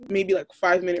maybe like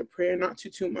 5-minute prayer, not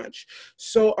too much.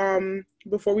 So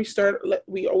before we start,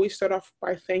 we always start off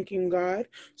by thanking God.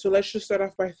 So let's just start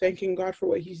off by thanking God for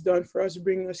what he's done for us,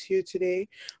 bringing us here today,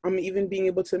 even being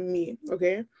able to meet.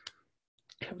 Okay.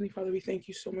 Heavenly Father, we thank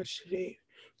you so much today.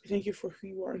 We thank you for who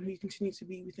you are and who you continue to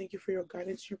be. We thank you for your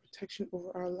guidance, your protection over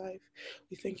our life.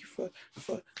 We thank you for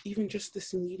even just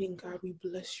this meeting, God. We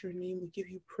bless your name. We give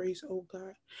you praise, oh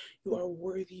God. You are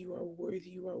worthy, you are worthy,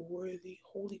 you are worthy.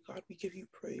 Holy God, we give you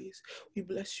praise. We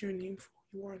bless your name for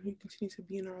who you are and who you continue to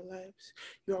be in our lives.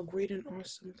 You are great and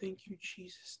awesome. Thank you,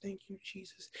 Jesus. Thank you,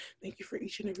 Jesus. Thank you for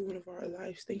each and every one of our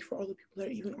lives. Thank you for all the people that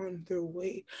are even on their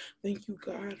way. Thank you,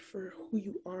 God, for who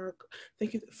you are.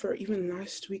 Thank you for even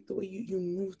last week, the way you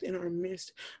moved in our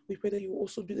midst. We pray that you will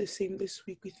also do the same this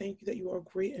week. We thank you that you are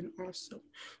great and awesome.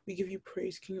 We give you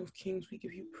praise, King of Kings. We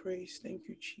give you praise. Thank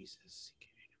you, Jesus.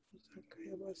 Thank you,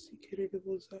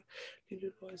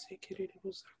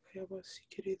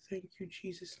 Jesus. Thank you, Jesus. Thank you,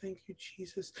 Jesus.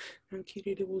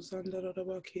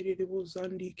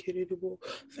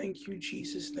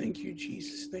 Thank you,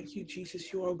 Jesus. Thank you,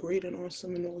 Jesus. You are great and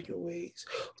awesome in all your ways.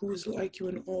 Who is like you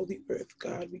in all the earth,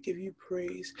 God? We give you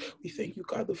praise. We thank you,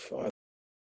 God the Father,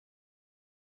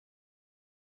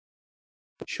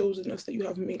 chosen us, that you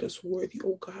have made us worthy,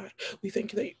 oh God. We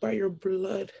thank you that by your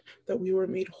blood that we were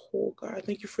made whole, God.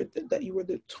 Thank you for that you were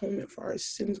the atonement for our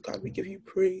sins, God. We give you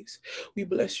praise. We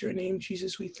bless your name,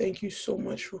 Jesus. We thank you so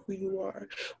much for who you are.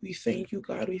 We thank you,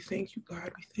 God. We thank you,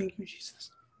 God. We thank you,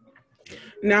 Jesus.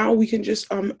 Now we can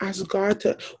just ask God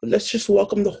to, let's just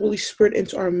welcome the Holy Spirit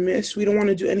into our midst. We don't want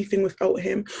to do anything without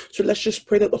him. So let's just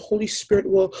pray that the Holy Spirit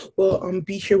will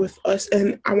be here with us.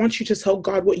 And I want you to tell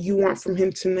God what you want from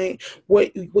him tonight,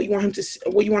 what you want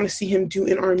to see him do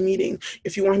in our meeting.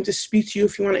 If you want him to speak to you,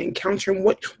 if you want to encounter him,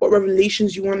 what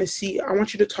revelations you want to see. I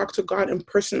want you to talk to God and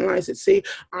personalize it. Say,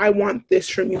 I want this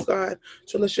from you, God.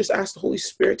 So let's just ask the Holy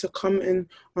Spirit to come and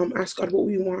ask God what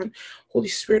we want. Holy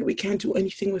Spirit, we can't do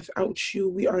anything without you.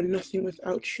 We are nothing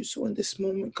without you. So in this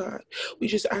moment, God, we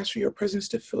just ask for your presence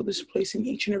to fill this place in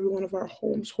each and every one of our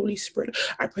homes. Holy Spirit,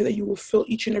 I pray that you will fill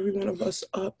each and every one of us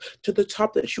up to the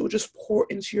top, that you will just pour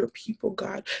into your people,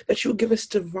 God, that you will give us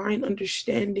divine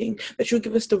understanding, that you will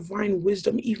give us divine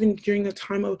wisdom, even during a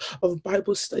time of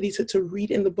Bible study to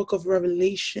read in the book of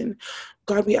Revelation.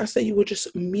 God, we ask that you will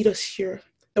just meet us here,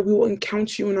 that we will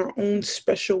encounter you in our own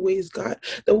special ways, God,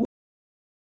 that we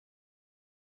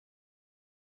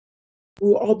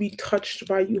will all be touched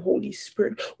by you, Holy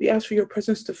Spirit. We ask for your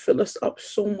presence to fill us up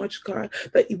so much, God,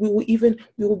 that we will even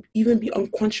be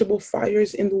unquenchable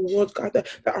fires in the world, God, that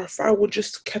our fire will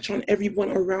just catch on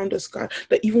everyone around us, God,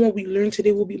 that even what we learn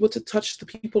today will be able to touch the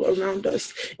people around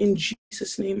us. In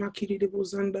Jesus' name.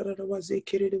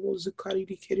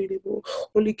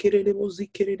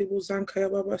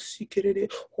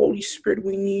 Holy Spirit,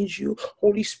 we need you.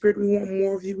 Holy Spirit, we want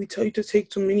more of you. We tell you to take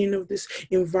dominion of this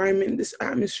environment, this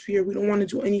atmosphere. We don't want to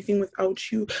do anything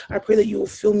without you. I pray that you will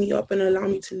fill me up and allow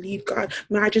me to lead, God.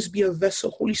 May I just be a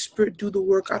vessel. Holy Spirit, do the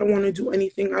work. I don't want to do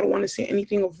anything. I don't want to say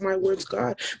anything of my words,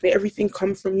 God. May everything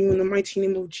come from you in the mighty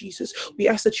name of Jesus. We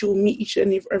ask that you will meet each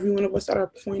and every one of us at our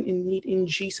point in need in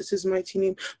Jesus' mighty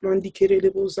name.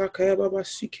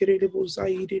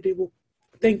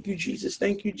 Thank you, Jesus.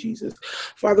 Thank you, Jesus.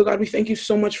 Father God, we thank you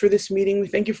so much for this meeting. We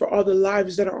thank you for all the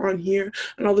lives that are on here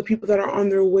and all the people that are on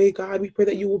their way, God. We pray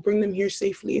that you will bring them here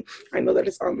safely. I know that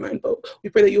it's online, but we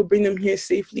pray that you'll bring them here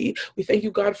safely. We thank you,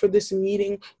 God, for this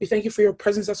meeting. We thank you for your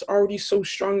presence that's already so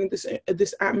strong in this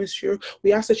atmosphere.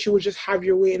 We ask that you will just have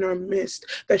your way in our midst,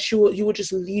 that you will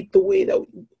just lead the way, that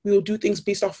we will do things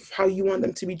based off of how you want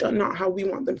them to be done, not how we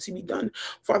want them to be done.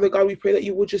 Father God, we pray that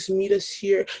you will just meet us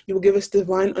here. You will give us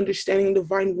divine understanding,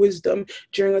 divine wisdom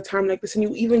during a time like this. And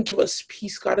you even give us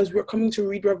peace, God, as we're coming to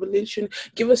read Revelation.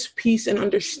 Give us peace and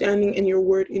understanding in your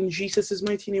word. In Jesus'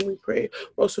 mighty name we pray.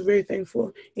 We're also very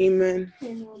thankful. Amen.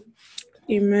 Amen.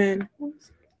 Amen.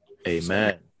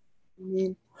 Amen.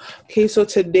 Amen. Okay, so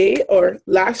today, or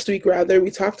last week rather,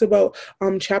 we talked about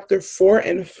chapter 4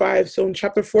 and 5. So in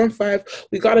chapter 4 and 5,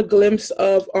 we got a glimpse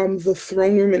of the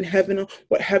throne room in heaven,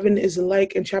 what heaven is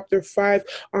like. In chapter 5,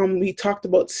 we talked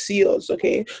about seals.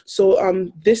 Okay,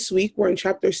 so this week we're in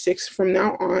chapter 6. From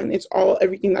now on, it's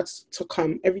everything that's to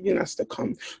come,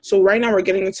 So right now we're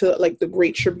getting into like the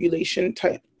Great Tribulation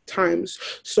times.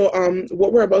 So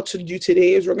what we're about to do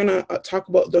today is we're gonna talk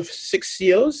about the 6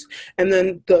 seals and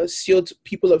then the sealed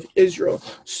people of Israel.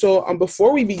 So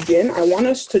before we begin, I want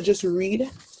us to just read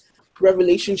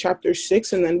Revelation chapter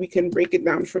 6 and then we can break it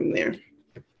down from there.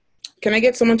 Can I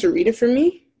get someone to read it for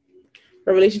me?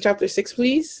 Revelation chapter 6,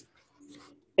 please.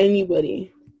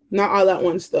 Anybody? Not all at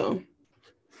once though,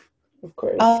 of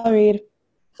course. I'll read.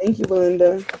 Thank you,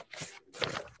 Belinda.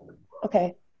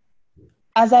 Okay.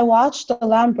 As I watched, the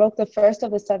Lamb broke the first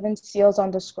of the 7 seals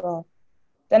on the scroll.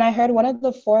 Then I heard one of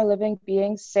the 4 living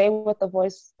beings say with a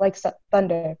voice like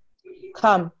thunder,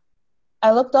 "Come."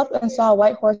 I looked up and saw a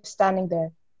white horse standing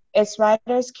there. Its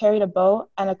riders carried a bow,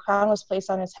 and a crown was placed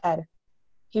on his head.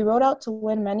 He rode out to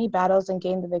win many battles and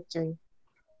gain the victory.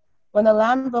 When the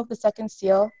Lamb broke the 2nd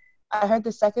seal, I heard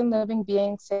the 2nd living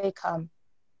being say, "Come."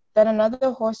 Then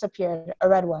another horse appeared, a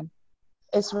red one.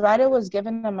 Its rider was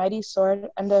given a mighty sword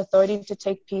and the authority to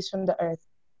take peace from the earth,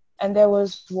 and there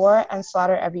was war and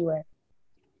slaughter everywhere.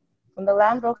 When the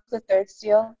Lamb broke the 3rd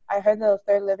seal, I heard the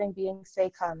 3rd living being say,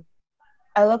 "Come."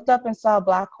 I looked up and saw a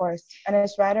black horse, and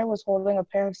its rider was holding a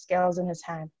pair of scales in his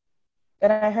hand.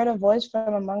 Then I heard a voice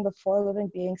from among the 4 living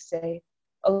beings say,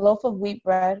 "A loaf of wheat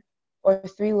bread or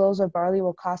 3 loaves of barley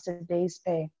will cost a day's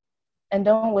pay, and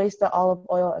don't waste the olive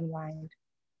oil and wine."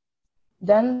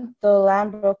 Then the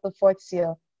Lamb broke the 4th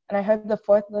seal, and I heard the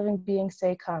 4th living being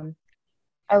say, "Come."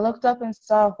 I looked up and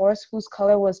saw a horse whose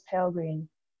color was pale green.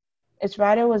 Its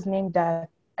rider was named Death,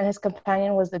 and his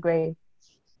companion was the Grave.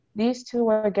 These 2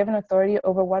 were given authority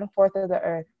over 1/4 of the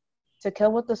earth, to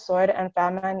kill with the sword and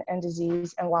famine and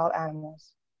disease and wild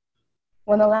animals.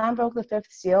 When the Lamb broke the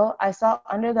 5th seal, I saw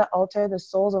under the altar the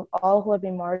souls of all who had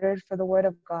been martyred for the word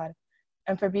of God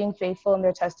and for being faithful in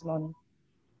their testimony.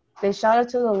 They shouted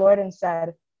to the Lord and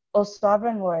said, "O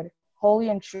sovereign Lord, holy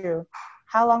and true,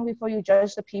 how long before you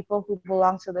judge the people who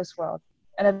belong to this world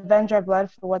and avenge our blood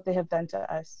for what they have done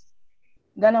to us?"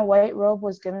 Then a white robe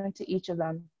was given to each of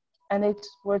them, and they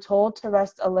were told to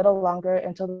rest a little longer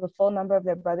until the full number of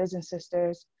their brothers and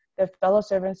sisters, their fellow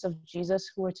servants of Jesus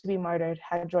who were to be martyred,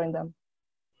 had joined them.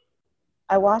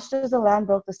 I watched as the Lamb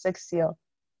broke the 6th seal,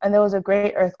 and there was a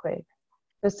great earthquake.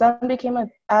 The sun became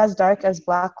as dark as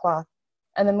black cloth,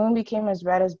 and the moon became as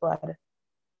red as blood.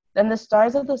 Then the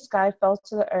stars of the sky fell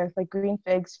to the earth like green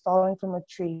figs falling from a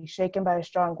tree shaken by a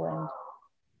strong wind.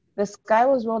 The sky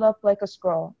was rolled up like a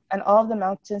scroll, and all of the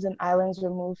mountains and islands were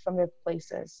moved from their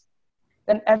places.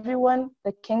 Then everyone,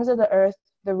 the kings of the earth,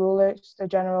 the rulers, the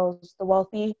generals, the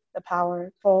wealthy, the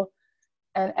powerful,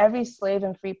 and every slave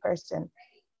and free person,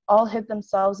 all hid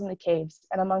themselves in the caves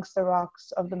and amongst the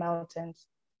rocks of the mountains.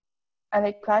 And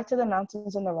they cried to the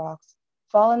mountains and the rocks,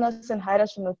 "Fall on us and hide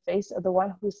us from the face of the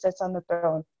one who sits on the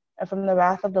throne and from the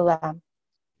wrath of the Lamb.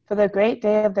 For the great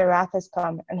day of their wrath has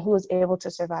come, and who is able to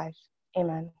survive?"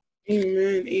 Amen.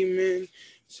 Amen. Amen.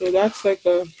 So that's like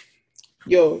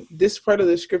this part of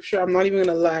the scripture, I'm not even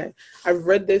gonna lie, I've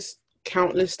read this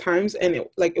countless times, and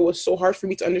it was so hard for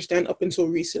me to understand up until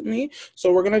recently.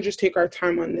 So we're gonna just take our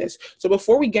time on this. So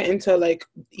before we get into like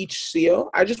each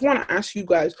seal, I just want to ask you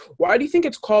guys, why do you think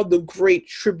it's called the Great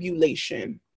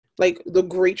Tribulation? Like the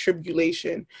Great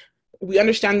Tribulation. We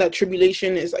understand that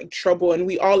tribulation is like trouble, and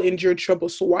we all endure trouble.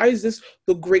 So why is this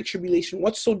the Great Tribulation?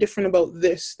 What's so different about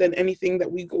this than anything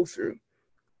that we go through?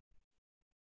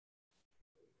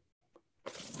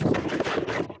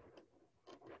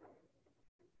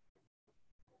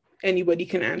 Anybody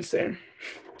can answer.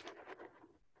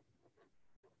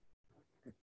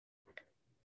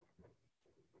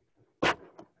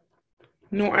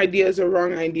 No idea is a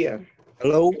wrong idea.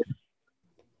 Hello?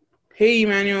 Hey,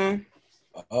 Emmanuel.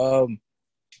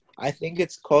 I think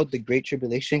it's called the Great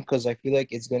Tribulation because I feel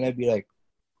like it's gonna be like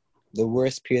the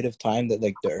worst period of time that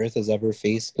like the earth has ever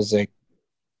faced, because like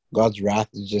God's wrath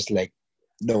is just like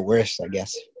the worst, I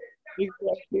guess.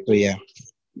 Exactly. So yeah.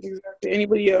 Exactly.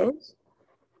 Anybody else?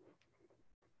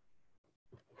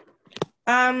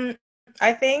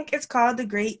 I think it's called the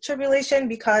Great Tribulation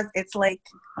because it's like,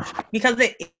 because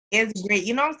it is great.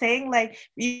 You know what I'm saying? Like,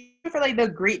 for like the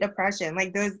Great Depression,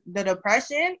 like there's the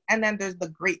Depression and then there's the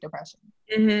Great Depression.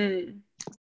 Mm-hmm.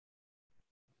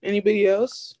 Anybody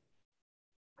else?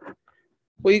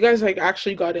 Well, you guys like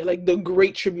actually got it, like the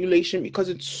Great Tribulation, because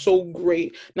it's so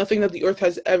great. Nothing that the earth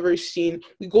has ever seen.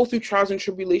 We go through trials and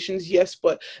tribulations, yes,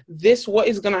 but this, what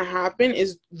is going to happen,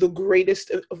 is the greatest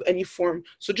of any form.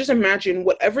 So just imagine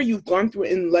whatever you've gone through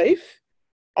in life,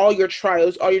 all your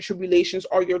trials, all your tribulations,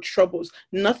 all your troubles,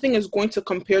 nothing is going to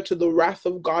compare to the wrath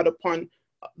of God upon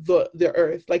the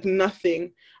earth. Like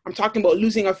nothing. I'm talking about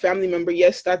losing a family member.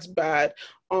 Yes, that's bad.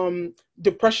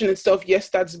 Depression itself, yes,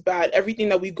 that's bad. Everything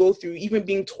that we go through, even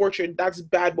being tortured, that's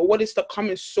bad. But what is to come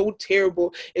is so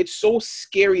terrible. It's so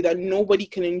scary that nobody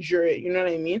can endure it. You know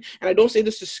what I mean? And I don't say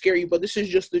this to scare you, but this is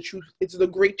just the truth. It's the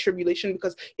Great Tribulation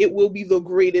because it will be the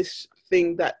greatest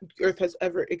thing that earth has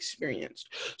ever experienced.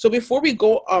 So before we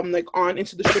go like on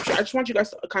into the scripture, I just want you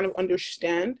guys to kind of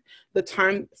understand the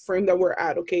time frame that we're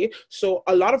at. Okay, so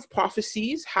a lot of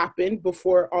prophecies happened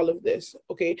before all of this.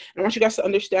 Okay, and I want you guys to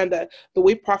understand that the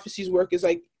way prophecies work is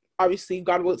like, obviously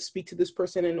God will speak to this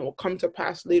person and it will come to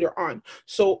pass later on.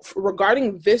 So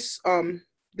regarding this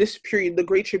this period, the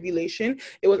Great Tribulation,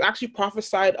 it was actually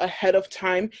prophesied ahead of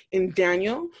time in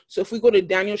Daniel. So if we go to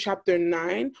Daniel chapter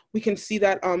 9, we can see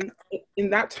that in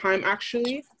that time,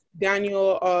 actually,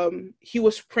 Daniel, he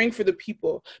was praying for the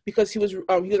people because he was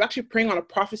actually praying on a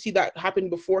prophecy that happened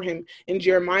before him in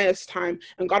Jeremiah's time,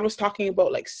 and God was talking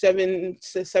about like 70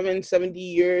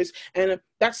 years, and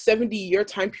that 70-year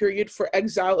time period for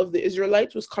exile of the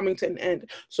Israelites was coming to an end.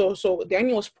 So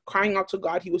Daniel was crying out to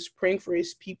God. He was praying for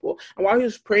his people. And while he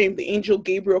was praying, the angel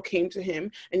Gabriel came to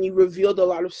him and he revealed a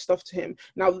lot of stuff to him.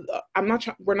 Now,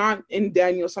 we're not in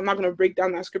Daniel, so I'm not going to break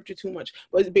down that scripture too much.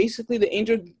 But basically, the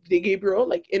angel Gabriel,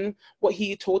 like in what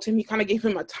he told him, he kind of gave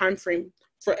him a time frame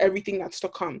for everything that's to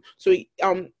come. So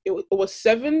it was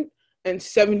 7 and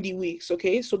 70 weeks.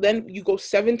 Okay, so then you go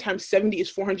 7 times 70 is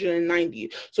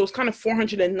 490. So it's kind of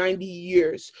 490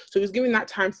 years. So he's giving that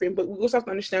time frame, but we also have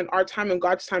to understand our time and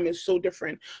God's time is so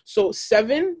different. So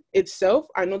 7 itself,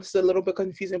 I know this is a little bit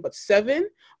confusing, but 7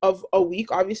 of a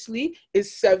week obviously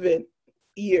is 7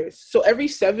 years. So every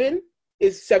 7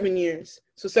 is 7 years.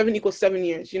 So 7 equals 7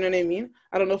 years. You know what I mean?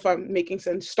 I don't know if I'm making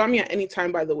sense. Stop me at any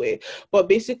time, by the way. But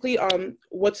basically,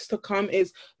 what's to come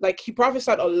is, like, he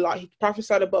prophesied a lot. He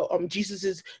prophesied about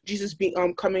Jesus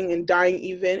being coming and dying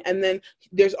even, and then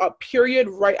there's a period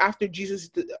right after Jesus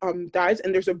dies,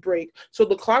 and there's a break. So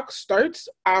the clock starts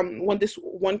when this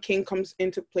one king comes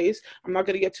into place. I'm not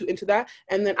gonna get too into that.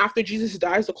 And then after Jesus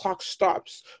dies, the clock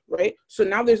stops, right? So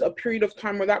now there's a period of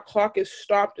time where that clock is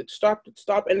stopped. It stopped,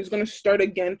 and it's gonna start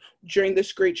again during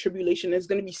this Great Tribulation. It's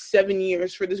going to be 7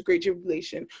 years for this Great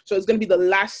Tribulation. So it's going to be the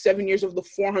last 7 years of the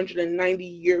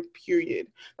 490-year period.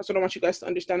 That's what I want you guys to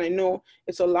understand. I know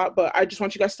it's a lot, but I just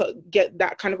want you guys to get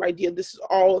that kind of idea. This is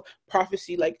all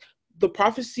prophecy. Like, the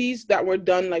prophecies that were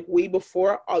done like way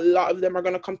before, a lot of them are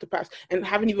going to come to pass and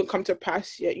haven't even come to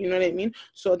pass yet. You know what I mean?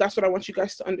 So that's what I want you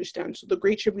guys to understand. So the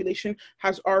Great Tribulation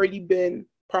has already been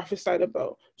prophesied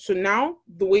about. So now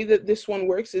the way that this one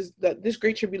works is that this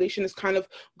Great Tribulation is kind of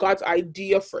God's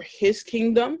idea for his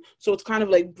kingdom. So it's kind of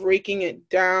like breaking it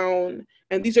down.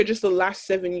 And these are just the last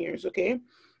 7 years, okay?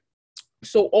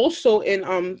 So also in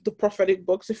the prophetic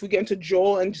books, if we get into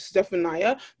Joel and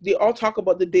Zephaniah, they all talk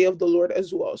about the day of the Lord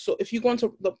as well. So if you go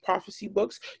into the prophecy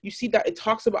books, you see that it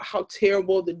talks about how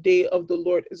terrible the day of the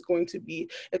Lord is going to be.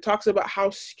 It talks about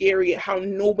how scary, how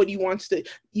nobody wants to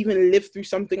even live through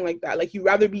something like that. Like, you'd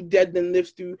rather be dead than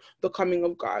live through the coming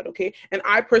of God, okay? And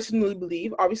I personally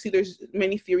believe, obviously there's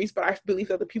many theories, but I believe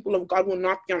that the people of God will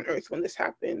not be on earth when this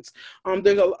happens.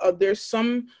 There's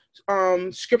some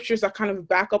scriptures that kind of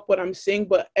back up what I'm saying,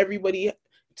 but everybody,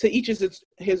 to each is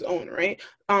his own, right?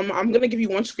 I'm gonna give you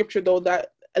one scripture though that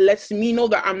lets me know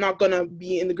that I'm not gonna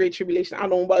be in the Great Tribulation. I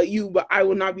don't know about you, but I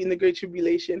will not be in the Great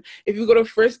Tribulation. If you go to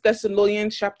 1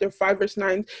 Thessalonians chapter 5 verse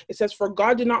 9, it says, "For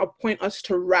God did not appoint us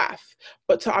to wrath,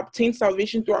 but to obtain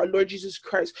salvation through our Lord Jesus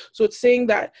Christ." So it's saying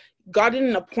that God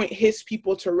didn't appoint his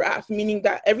people to wrath, meaning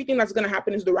that everything that's going to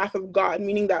happen is the wrath of God,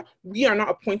 meaning that we are not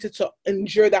appointed to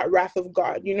endure that wrath of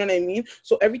God. You know what I mean?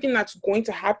 So everything that's going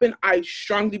to happen, I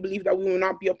strongly believe that we will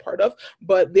not be a part of,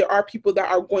 but there are people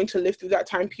that are going to live through that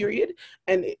time period,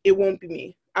 and it won't be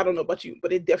me. I don't know about you,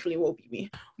 but it definitely won't be me.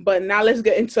 But now let's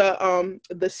get into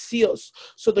the seals.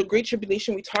 So the Great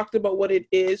Tribulation, we talked about what it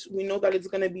is. We know that it's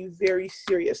going to be very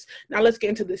serious. Now let's get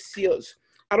into the seals.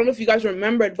 I don't know if you guys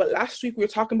remembered, but last week we were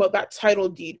talking about that title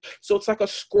deed. So it's like a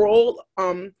scroll,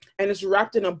 and it's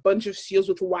wrapped in a bunch of seals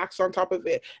with wax on top of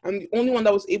it. And the only one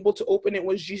that was able to open it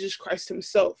was Jesus Christ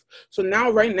himself. So now,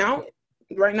 right now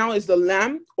is the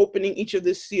Lamb opening each of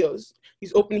the seals.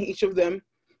 He's opening each of them.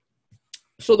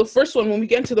 So the first one, when we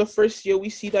get into the first seal, we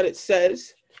see that it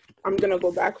says, I'm going to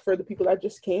go back for the people that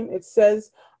just came. It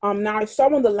says, "Now I saw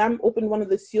when the Lamb opened one of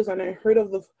the seals, and I heard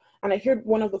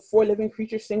one of the 4 living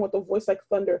creatures saying with a voice like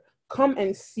thunder, 'Come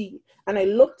and see.' And I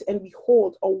looked, and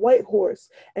behold, a white horse,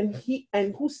 and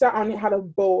who sat on it had a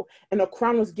bow, and a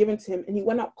crown was given to him, and he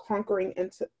went out conquering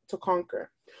and to conquer."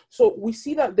 So we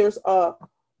see that there's a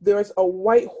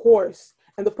white horse,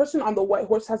 and the person on the white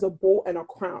horse has a bow and a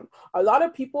crown. A lot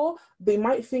of people, they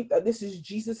might think that this is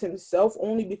Jesus himself,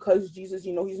 only because Jesus,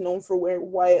 he's known for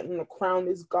wearing white, and the crown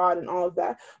is God and all of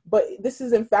that. But this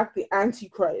is in fact the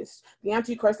Antichrist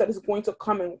that is going to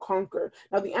come and conquer.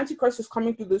 Now the Antichrist is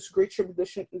coming through this Great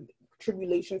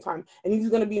tribulation time, and he's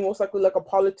going to be most likely like a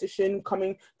politician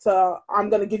coming to, I'm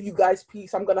going to give you guys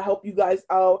peace, I'm going to help you guys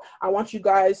out, I want you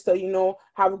guys to, you know,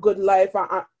 have a good life,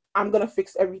 I'm going to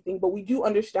fix everything. But we do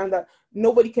understand that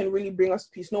nobody can really bring us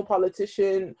peace. No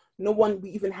politician, no one we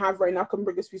even have right now can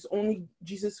bring us peace. Only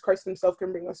Jesus Christ himself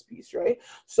can bring us peace, right?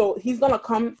 So he's going to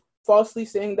come falsely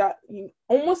saying that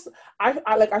almost,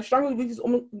 I strongly believe he's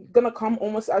almost going to come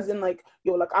almost as in like,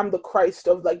 yo, like I'm the Christ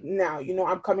of like now, you know,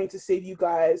 I'm coming to save you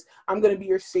guys. I'm going to be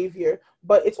your savior.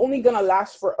 But it's only going to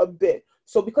last for a bit.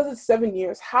 So because it's 7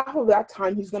 years, half of that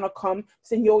time he's going to come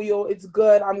saying, yo, it's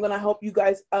good. I'm going to help you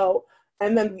guys out.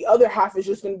 And then the other half is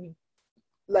just going to be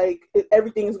like,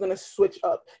 everything is going to switch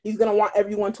up. He's going to want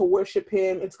everyone to worship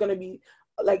him. It's going to be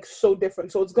like so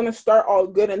different. So it's going to start all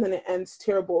good and then it ends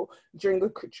terrible during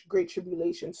the Great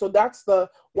Tribulation. So that's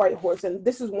the white horse. And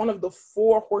this is one of the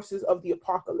 4 horses of the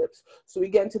apocalypse. So we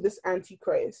get into this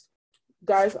Antichrist.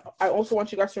 Guys, I also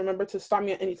want you guys to remember to stop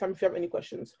me at any time if you have any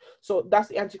questions. So that's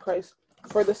the Antichrist.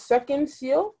 For the second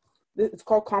seal, it's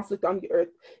called conflict on the earth.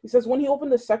 He says, when he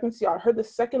opened the second seal, I heard the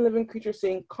second living creature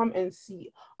saying, come and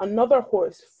see. Another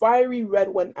horse, fiery red,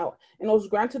 went out, and it was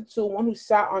granted to the one who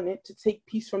sat on it to take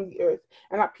peace from the earth,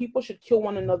 and that people should kill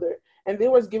one another. And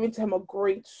there was given to him a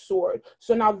great sword.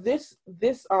 So now this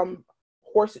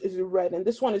horse is red, and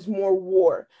this one is more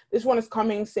war. This one is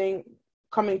coming saying,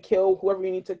 come and kill whoever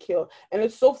you need to kill. And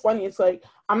it's so funny. It's like,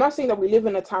 I'm not saying that we live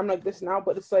in a time like this now,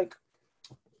 but it's like,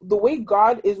 the way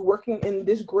God is working in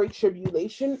this great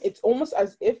tribulation, it's almost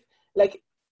as if like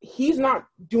he's not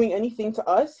doing anything to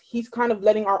us. He's kind of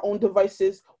letting our own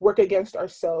devices work against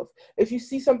ourselves. If you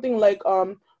see something like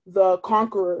the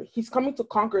Conqueror, he's coming to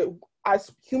conquer it.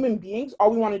 As human beings, all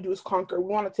we want to do is conquer.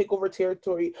 We want to take over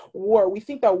territory. War. We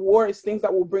think that war is things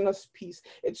that will bring us peace.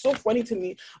 It's so funny to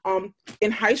me.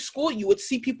 In high school, you would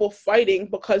see people fighting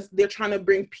because they're trying to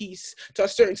bring peace to a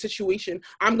certain situation.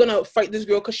 I'm going to fight this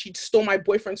girl because she stole my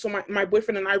boyfriend. So my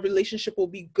boyfriend and I relationship will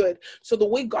be good. So the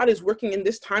way God is working in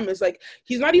this time is like,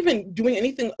 he's not even doing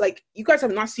anything. Like, you guys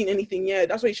have not seen anything yet.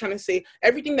 That's what he's trying to say.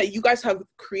 Everything that you guys have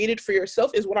created for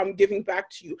yourself is what I'm giving back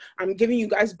to you. I'm giving you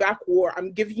guys back war.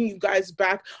 I'm giving you guys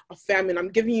back a famine. I'm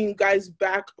giving you guys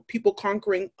back people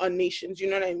conquering nations. You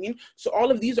know what I mean? So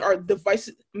all of these are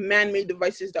devices, man-made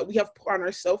devices that we have put on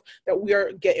ourselves that we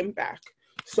are getting back.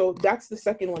 So that's the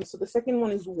second one. So the second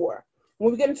one is war.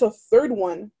 When we get into a third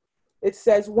one, it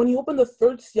says, when he opened the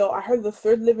third seal, I heard the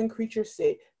third living creature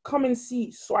say, come and see.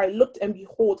 So I looked, and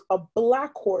behold, a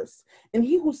black horse, and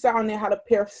he who sat on it had a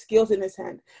pair of scales in his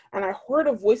hand. And I heard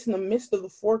a voice in the midst of the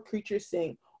 4 creatures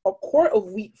saying, a quart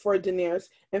of wheat for a denarius,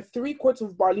 and 3 quarts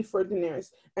of barley for a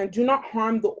denarius, and do not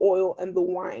harm the oil and the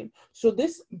wine. So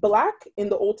this black in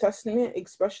the Old Testament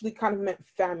especially kind of meant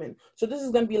famine. So this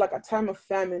is going to be like a time of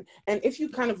famine. And if you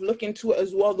kind of look into it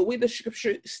as well, the way the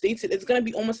scripture states it, it's going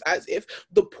to be almost as if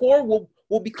the poor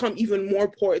will become even more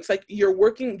poor. It's like you're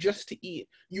working just to eat.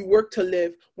 You work to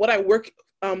live. What I work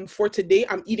for today,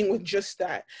 I'm eating with just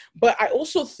that. But I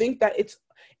also think that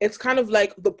it's kind of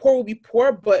like the poor will be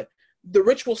poor, but the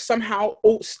rich will somehow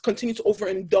continue to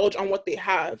overindulge on what they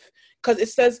have, because it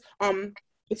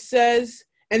says,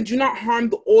 and do not harm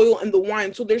the oil and the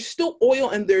wine. So there's still oil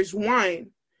and there's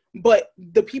wine, but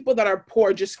the people that are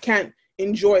poor just can't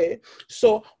enjoy it.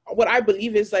 So what I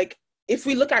believe is, like, if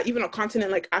we look at even a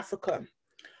continent like Africa,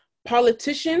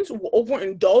 politicians will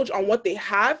overindulge on what they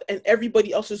have, and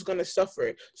everybody else is going to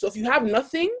suffer. So if you have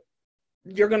nothing,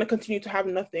 you're going to continue to have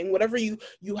nothing. Whatever you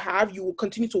have, you will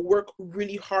continue to work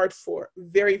really hard for,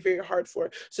 very, very hard for.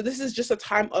 So this is just a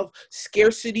time of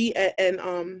scarcity,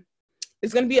 and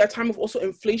it's going to be a time of also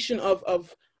inflation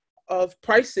of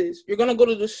prices. You're going to go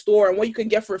to the store, and what you can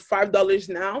get for $5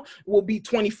 now will be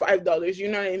 $25. You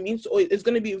know what I mean? So it's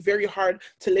going to be very hard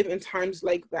to live in times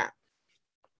like that.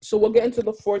 So we'll get into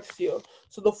the 4th seal.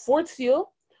 So the 4th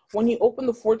seal, when he opened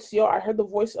the 4th seal, I heard the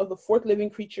voice of the 4th living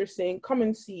creature saying, come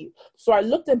and see. So I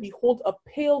looked, and behold, a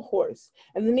pale horse,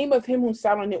 and the name of him who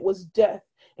sat on it was Death,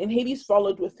 and Hades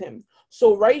followed with him.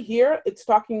 So right here, it's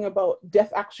talking about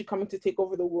death actually coming to take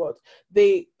over the world.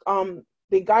 They kind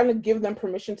of give them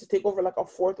permission to take over like a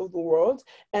 1/4 of the world,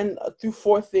 and through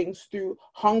 4 things: through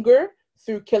hunger,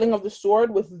 through killing of the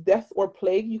sword, with death or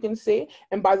plague, you can say,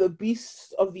 and by the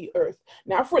beasts of the earth.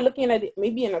 Now, if we're looking at it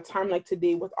maybe in a time like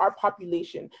today with our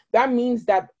population, that means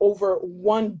that over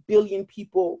 1 billion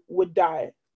people would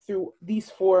die through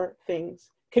these 4 things.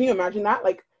 Can you imagine that?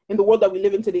 Like, in the world that we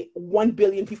live in today, 1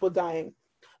 billion people dying.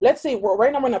 Let's say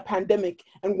right now we're in a pandemic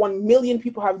and 1 million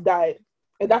people have died.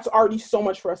 And that's already so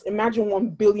much for us. Imagine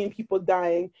 1 billion people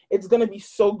dying. It's going to be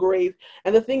so grave.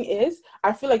 And the thing is,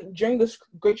 I feel like during this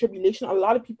Great Tribulation, a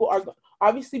lot of people are,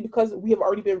 obviously because we have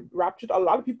already been raptured, a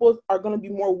lot of people are going to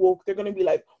be more woke. They're going to be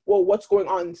like, well, what's going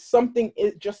on? Something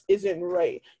just isn't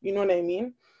right. You know what I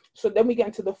mean? So then we get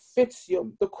into the 5th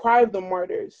seal, the cry of the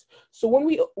martyrs. So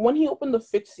when he opened the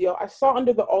 5th seal, I saw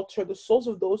under the altar the souls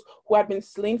of those who had been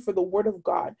slain for the word of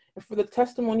God and for the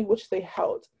testimony which they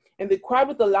held. And they cried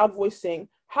with a loud voice, saying,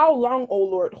 how long, O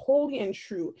Lord, holy and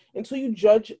true, until you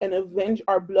judge and avenge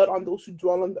our blood on those who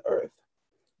dwell on the earth?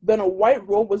 Then a white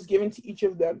robe was given to each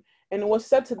of them, and it was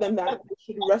said to them that they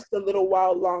should rest a little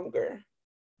while longer,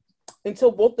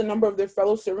 until both the number of their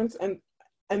fellow servants and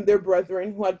their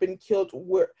brethren who had been killed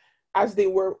were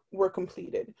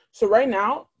completed. So right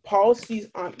now, John sees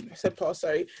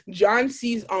the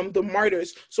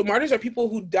martyrs. So martyrs are people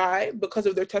who die because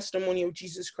of their testimony of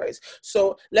Jesus Christ.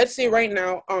 So let's say right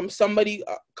now, somebody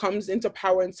comes into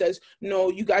power and says, no,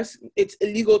 you guys, it's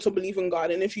illegal to believe in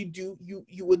God, and if you do,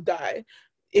 you would die.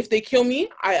 If they kill me,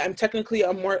 I am technically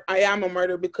I am a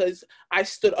martyr because I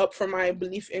stood up for my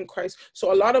belief in Christ.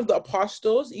 So a lot of the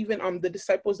apostles, even the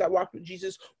disciples that walked with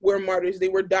Jesus, were martyrs. They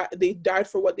died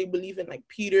for what they believe in, like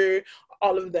Peter,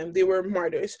 all of them. They were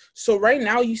martyrs. So right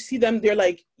now you see them, they're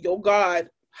like, yo, God,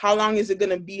 how long is it going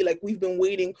to be? Like, we've been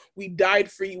waiting. We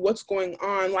died for you. What's going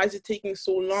on? Why is it taking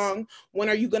so long? When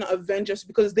are you going to avenge us?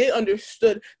 Because they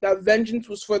understood that vengeance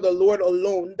was for the Lord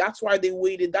alone. That's why they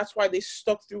waited. That's why they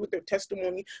stuck through with their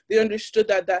testimony. They understood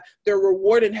that their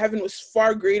reward in heaven was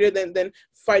far greater than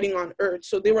fighting on earth.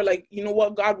 So they were like, you know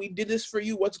what, God, we did this for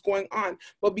you. What's going on?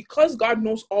 But because God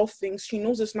knows all things, he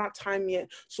knows it's not time yet.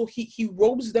 So he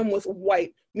robes them with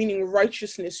white, meaning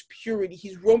righteousness, purity.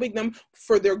 He's robing them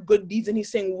for their good deeds. And he's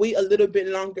saying, wait a little bit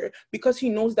longer, because he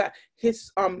knows that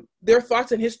their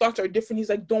thoughts and his thoughts are different. He's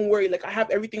like, don't worry. Like, I have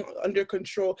everything under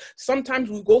control. Sometimes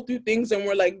we go through things and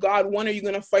we're like, God, when are you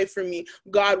going to fight for me?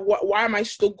 God, why am I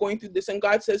still going through this? And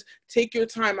God says, take your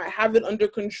time. I have it under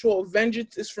control.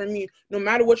 Vengeance is for me. No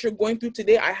matter what you're going through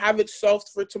today, I have it solved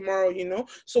for tomorrow, you know?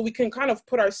 So we can kind of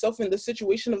put ourselves in the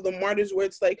situation of the martyrs where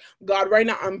it's like, God, right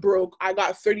now I'm broke. I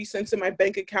got 30 cents in my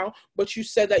bank account, but you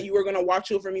said that you were going to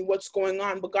watch over me. What's going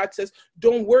on? But God says,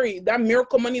 don't worry. That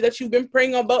miracle money that you've been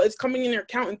praying about is coming in your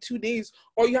account in 2 days.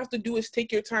 All you have to do is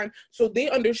take your time. So they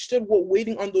understood what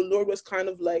waiting on the Lord was kind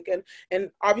of like.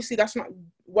 And obviously that's not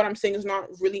what I'm saying, is not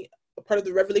really a part of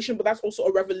the revelation, but that's also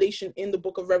a revelation in the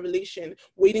book of Revelation,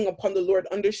 waiting upon the Lord,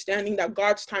 understanding that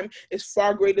God's time is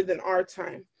far greater than our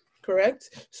time.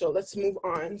 Correct? So let's move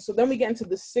on. So then we get into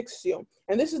the 6th seal.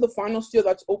 And this is the final seal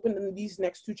that's opened in these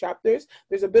next 2 chapters.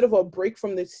 There's a bit of a break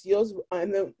from the seals,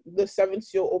 and then the 7th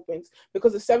seal opens,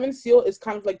 because the 7th seal is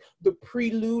kind of like the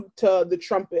prelude to the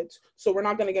trumpet. So we're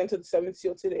not going to get into the 7th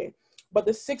seal today. But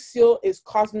the 6th seal is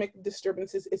cosmic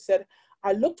disturbances. It said,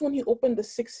 I looked when he opened the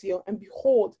 6th seal, and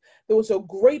behold, there was a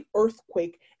great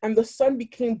earthquake, and the sun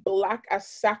became black as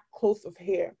sackcloth of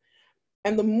hair.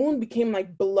 And the moon became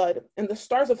like blood, and the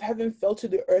stars of heaven fell to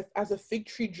the earth as a fig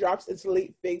tree drops its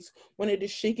late figs when it is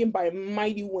shaken by a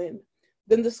mighty wind.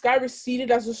 Then the sky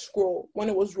receded as a scroll when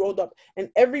it was rolled up,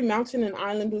 and every mountain and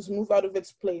island was moved out of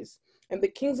its place. And the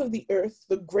kings of the earth,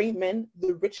 the great men,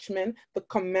 the rich men, the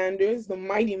commanders, the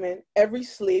mighty men, every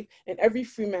slave and every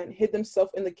free man hid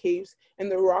themselves in the caves and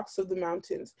the rocks of the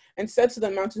mountains, and said to the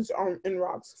mountains and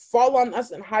rocks, fall on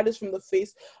us and hide us from the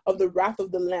face of the wrath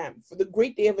of the Lamb, for the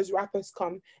great day of his wrath has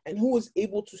come, and who is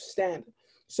able to stand?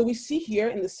 So we see here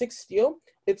in the 6th seal,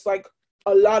 it's like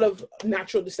a lot of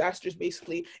natural disasters.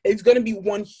 Basically, it's going to be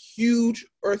one huge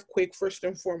earthquake first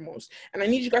and foremost. And I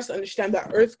need you guys to understand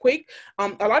that earthquake,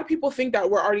 a lot of people think that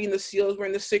we're already in the seals, we're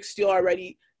in the 6th seal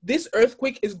already. This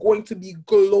earthquake is going to be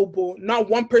global. Not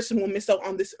one person will miss out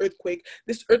on this earthquake.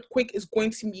 This earthquake is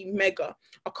going to be mega.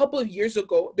 A couple of years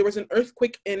ago, there was an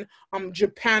earthquake in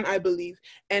Japan, I believe,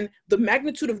 and the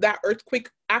magnitude of that earthquake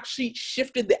actually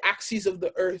shifted the axes of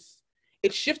the earth.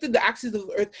 It shifted the axis of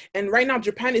the earth, and right now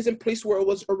Japan isn't placed where it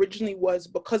was originally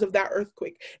because of that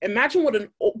earthquake. Imagine what a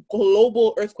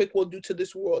global earthquake will do to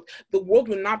this world. The world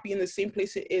will not be in the same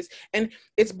place it is, and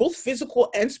it's both physical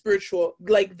and spiritual.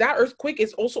 Like, that earthquake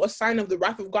is also a sign of the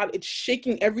wrath of God. It's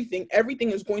shaking everything.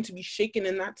 Everything is going to be shaken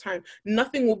in that time.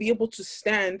 Nothing will be able to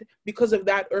stand because of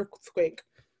that earthquake.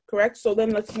 Correct? So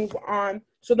then let's move on.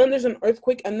 So then there's an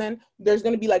earthquake, and then there's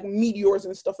going to be like meteors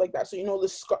and stuff like that. So, you know,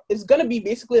 it's going to be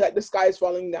basically like the sky is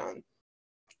falling down.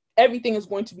 everything is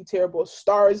going to be terrible.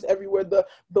 Stars everywhere.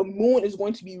 The moon is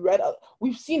going to be red.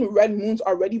 We've seen red moons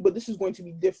already, but this is going to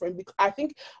be different. Because I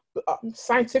think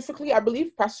scientifically, I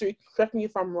believe, Pastor, correct me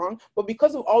if I'm wrong, but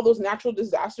because of all those natural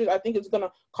disasters, I think it's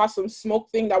gonna cause some smoke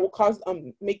thing that will cause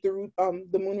make the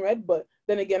moon red. But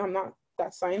then again, I'm not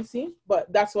that sciencey,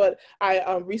 but that's what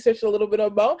I researched a little bit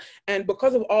about. And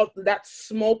because of all that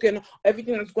smoke and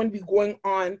everything that's going to be going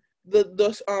on,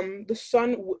 the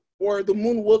sun or the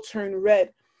moon will turn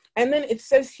red. And then it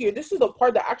says here, this is the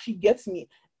part that actually gets me.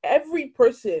 Every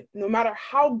person, no matter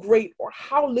how great or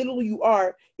how little you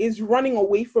are, is running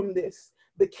away from this.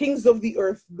 The kings of the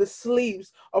earth, the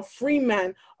slaves, a free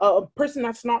man, a person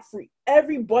that's not free,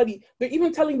 everybody. They're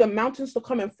even telling the mountains to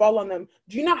come and fall on them.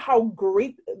 Do you know how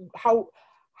great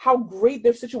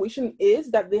their situation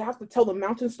is, that they have to tell the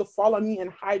mountains to fall on me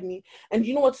and hide me? And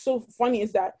you know what's so funny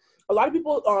is that a lot of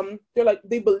people,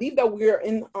 they believe that we're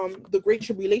in the Great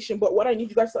Tribulation, but what I need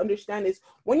you guys to understand is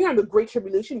when you're in the Great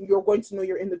Tribulation, you're going to know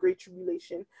you're in the Great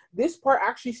Tribulation. This part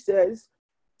actually says,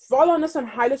 fall on us and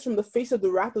hide us from the face of the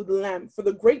wrath of the Lamb, for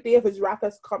the great day of his wrath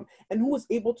has come, and who is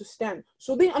able to stand?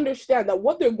 So they understand that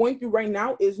what they're going through right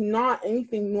now is not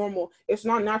anything normal. It's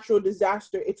not natural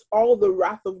disaster. It's all the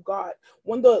wrath of God.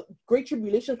 When the Great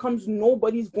Tribulation comes,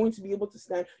 nobody's going to be able to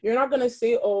stand. You're not going to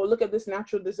say, oh, look at this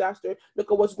natural disaster.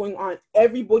 Look at what's going on.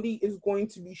 Everybody is going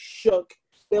to be shook.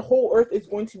 The whole earth is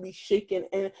going to be shaken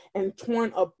and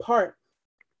torn apart.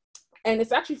 And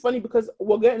it's actually funny because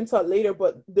we'll get into it later,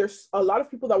 but there's a lot of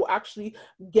people that will actually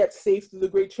get saved through the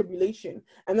Great Tribulation.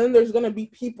 And then there's going to be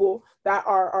people that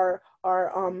are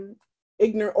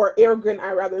ignorant or arrogant,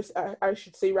 I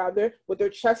should say, with their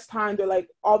chest high. They're like,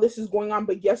 all this is going on,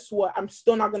 but guess what? I'm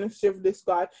still not going to serve this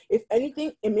God. If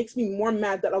anything, it makes me more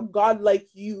mad that a God like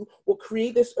you will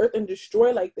create this earth and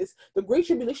destroy like this. The Great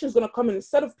Tribulation is going to come, and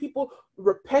instead of people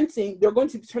repenting, they're going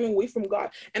to be turning away from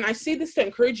God. And I say this to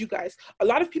encourage you guys. A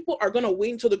lot of people are going to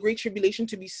wait until the Great Tribulation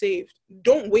to be saved.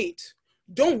 Don't wait.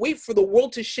 Don't wait for the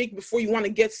world to shake before you want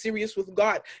to get serious with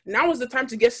God. Now is the time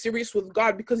to get serious with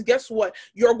God, because guess what?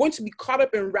 You're going to be caught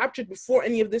up and raptured before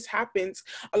any of this happens.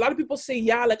 A lot of people say,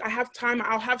 yeah, like I have time.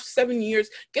 I'll have 7 years.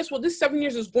 Guess what? This 7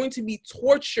 years is going to be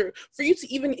torture. For you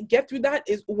to even get through that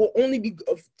will only be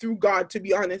through God, to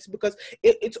be honest, because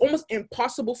it's almost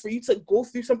impossible for you to go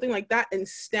through something like that and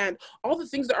stand. All the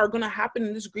things that are going to happen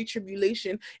in this Great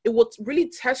Tribulation, it will really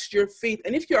test your faith.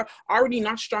 And if you're already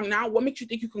not strong now, what makes you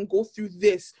think you can go through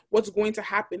this? What's going to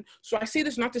happen? So I say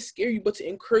this not to scare you, but to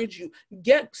encourage you.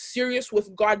 Get serious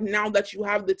with God now that you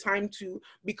have the time to,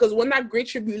 because when that Great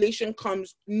Tribulation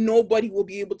comes, nobody will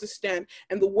be able to stand.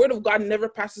 And the word of God never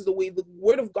passes away. The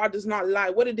word of God does not lie.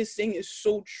 What it is saying is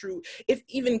so true. If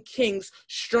even kings,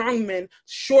 strong men,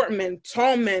 short men,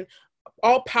 tall men,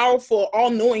 all powerful,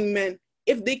 all knowing men,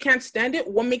 if they can't stand it,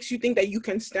 what makes you think that you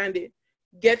can stand it?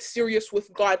 Get serious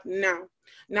with God now.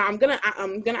 Now, I'm gonna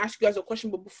ask you guys a question,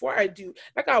 but before I do,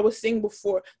 like I was saying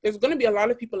before, there's gonna be a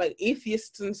lot of people like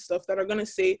atheists and stuff that are gonna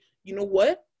say, you know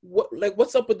what,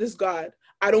 what's up with this God?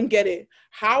 I don't get it.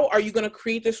 How are you gonna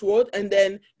create this world and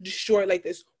then destroy it like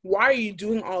this? Why are you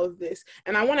doing all of this?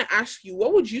 And I want to ask you,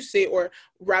 what would you say, or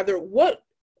rather, what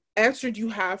answer do you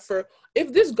have for,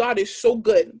 if this God is so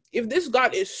good, if this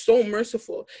God is so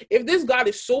merciful, if this God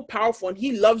is so powerful and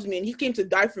he loves me and he came to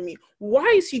die for me, why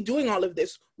is he doing all of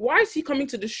this? Why is he coming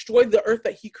to destroy the earth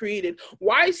that he created?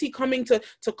 Why is he coming to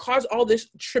cause all this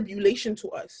tribulation to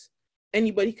us?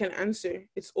 Anybody can answer.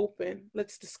 It's open.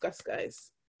 Let's discuss,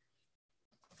 guys.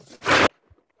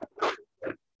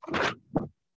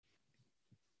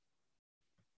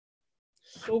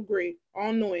 So great,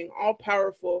 all-knowing,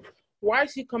 all-powerful. Why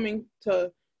is he coming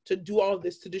to do all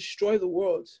this, to destroy the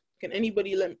world? Can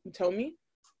anybody tell me?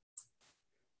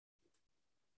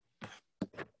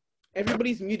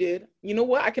 Everybody's muted. You know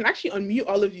what? I can actually unmute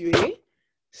all of you, eh?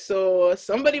 So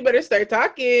somebody better start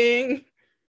talking.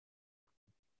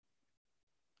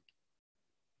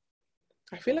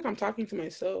 I feel like I'm talking to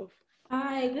myself.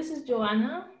 Hi, this is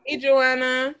Joanna. Hey,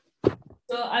 Joanna.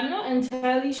 So I'm not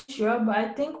entirely sure, but I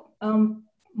think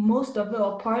most of it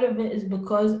or part of it is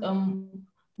because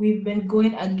we've been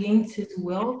going against his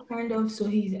will, kind of, so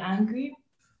he's angry.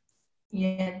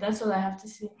 Yeah, that's all I have to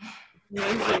say.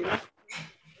 Amazing.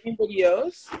 Anybody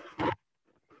else?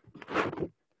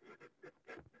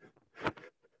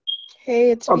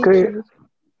 Hey, it's Okay. Vicky.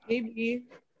 Maybe.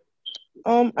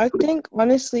 I think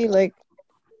honestly, like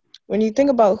when you think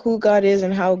about who God is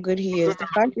and how good he is, the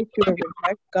fact that you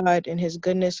reject God and his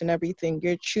goodness and everything,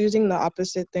 you're choosing the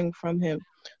opposite thing from him.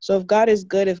 So if God is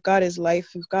good, if God is life,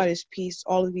 if God is peace,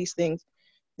 all of these things,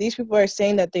 these people are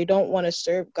saying that they don't want to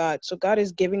serve God. So God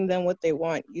is giving them what they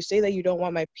want. You say that you don't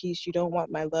want my peace, you don't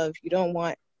want my love, you don't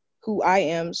want who I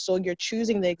am, so you're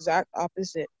choosing the exact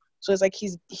opposite. So it's like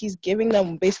he's giving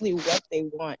them basically what they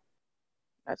want.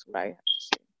 That's what I have to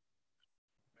say.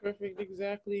 Perfect,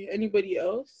 exactly. Anybody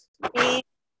else? Me,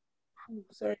 Oh,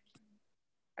 sorry.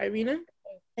 Irina?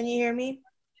 can you hear me?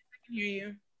 I can hear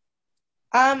you.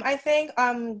 I think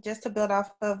just to build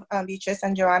off of Beatrice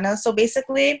and Joanna. So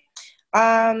basically,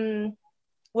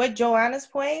 with Joanna's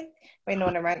point, wait, no,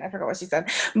 never mind. I forgot what she said.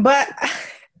 But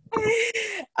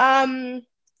what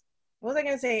was I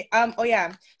gonna say? Oh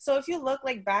yeah. So if you look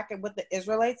like back at with the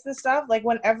Israelites and stuff, like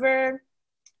whenever,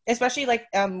 especially like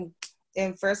in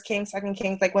First Kings, Second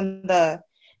Kings, like when the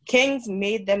kings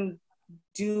made them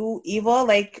do evil,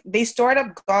 like they stored up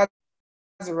God's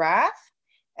wrath.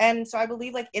 And so I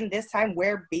believe like in this time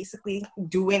we're basically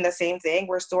doing the same thing.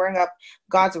 We're storing up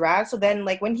God's wrath. So then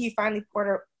like when he finally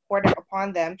poured it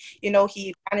upon them,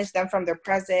 he banished them from their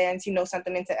presence, sent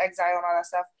them into exile and all that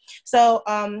stuff. So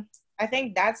I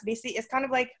think that's basically, it's kind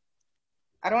of like,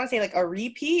 I don't want to say like a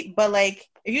repeat, but like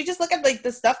if you just look at like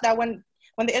the stuff that when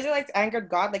the Israelites angered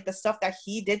God, like the stuff that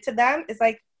he did to them, it's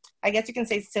like, I guess you can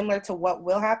say similar to what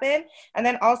will happen. And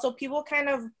then also people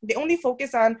they only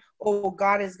focus on, oh,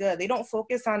 God is good. They don't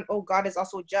focus on, oh, God is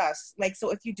also just. Like, so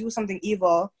if you do something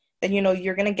evil, then,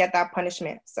 you're going to get that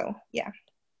punishment. So, yeah.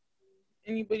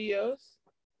 Anybody else?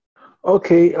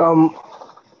 Okay.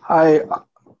 Hi.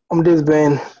 I'm this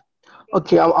Ben.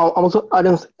 Okay. I'm also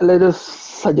adding a little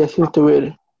suggestion to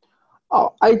it.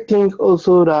 I think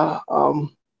also that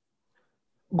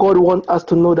God wants us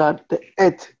to know that the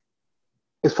earth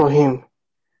is for Him,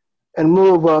 and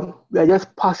moreover, we are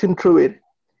just passing through it.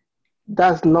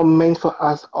 That's not meant for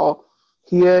us, or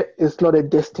here is not a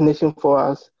destination for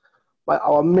us, but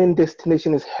our main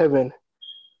destination is heaven.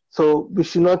 So we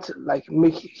should not like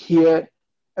make here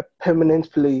a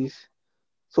permanent place.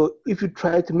 So if you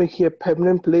try to make here a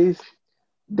permanent place,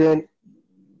 then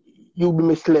you'll be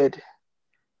misled.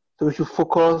 So we should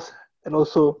focus and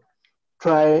also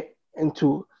try and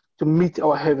to meet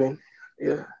our heaven.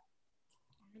 Yeah.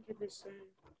 100%.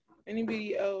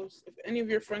 Anybody else? If any of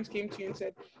your friends came to you and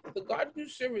said, the God you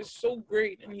serve is so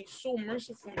great and he's so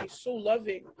merciful and he's so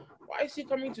loving, why is he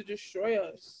coming to destroy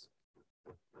us?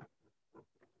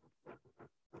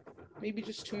 Maybe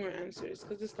just 2 more answers,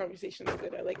 because this conversation is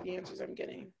good. I like the answers I'm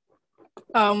getting.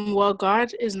 Well,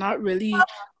 God is not really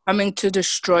coming to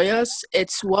destroy us.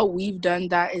 It's what we've done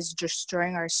that is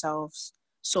destroying ourselves.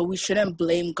 So we shouldn't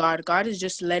blame God. God is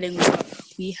just letting what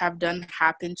we have done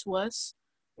happen to us.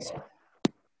 So.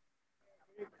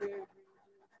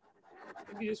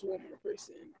 Maybe just one more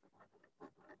person.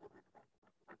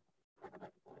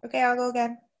 Okay, I'll go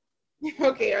again.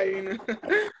 Okay, Irina.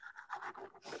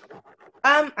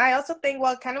 I also think,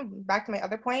 well, kind of back to my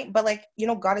other point, but like,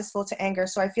 God is slow to anger.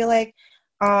 So I feel like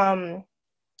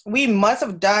we must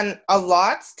have done a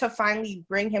lot to finally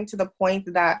bring him to the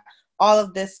point that all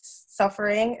of this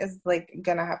suffering is like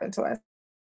gonna happen to us.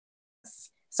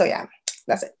 So yeah,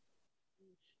 that's it.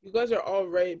 You guys are all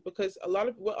right, because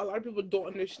what a lot of people don't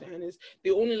understand is they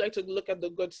only like to look at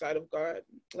the good side of God.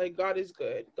 Like, God is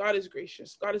good, God is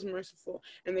gracious, God is merciful,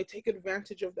 and they take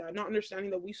advantage of that, not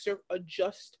understanding that we serve a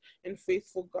just and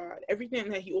faithful God. Everything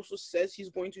that he also says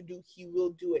he's going to do, he will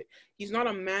do it. He's not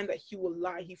a man that he will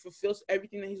lie. He fulfills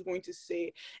everything that he's going to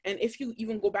say. And if you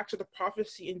even go back to the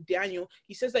prophecy in Daniel,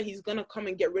 he says that he's going to come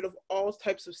and get rid of all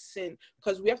types of sin,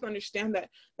 because we have to understand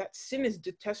that sin is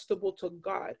detestable to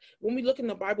God. When we look in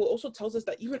the Bible, it also tells us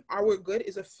that even our good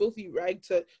is a filthy rag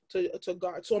to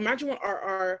God. So imagine what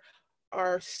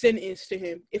our sin is to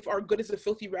him. If our good is a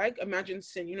filthy rag, imagine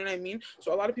sin. You know what I mean?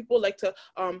 So a lot of people like to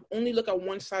only look at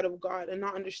one side of God and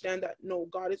not understand that no,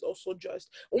 God is also just.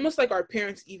 Almost like our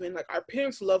parents, even like our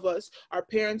parents love us. Our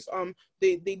parents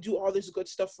they do all this good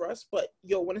stuff for us, but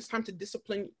when it's time to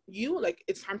discipline you, like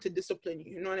it's time to discipline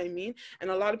you. You know what I mean? And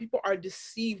a lot of people are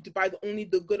deceived by only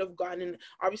the good of God, and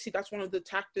obviously that's one of the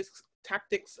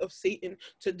tactics of Satan,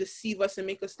 to deceive us and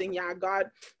make us think, yeah, God,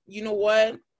 you know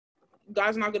what?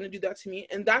 God's not going to do that to me.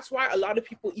 And that's why a lot of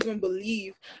people even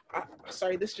believe,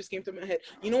 sorry, this just came to my head.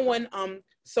 When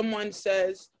someone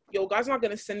says, yo, God's not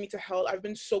going to send me to hell. I've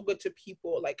been so good to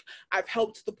people. Like, I've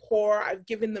helped the poor. I've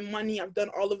given them money. I've done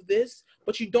all of this.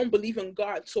 But you don't believe in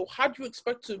God. So how do you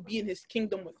expect to be in his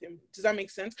kingdom with him? Does that make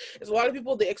sense? There's a lot of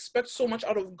people, they expect so much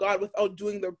out of God without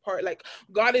doing their part. Like,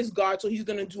 God is God, so he's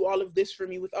going to do all of this for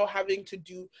me without having to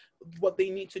do what they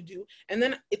need to do. And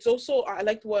then it's also, I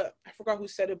liked what, I forgot who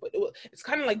said it, but it's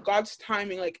kind of like God's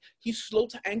timing. Like, he's slow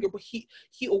to anger, but he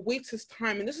awaits his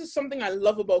time. And this is something I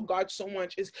love about God so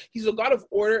much, is he's a God of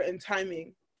order and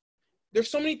timing. there's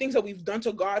so many things that we've done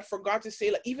to God for God to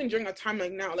say, like, even during a time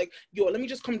like now, like, yo, let me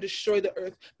just come destroy the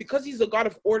earth. Because he's the God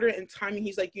of order and timing,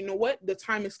 he's like, you know what? The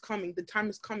time is coming. The time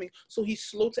is coming. So he's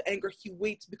slow to anger. He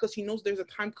waits because he knows there's a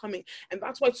time coming. And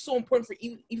that's why it's so important for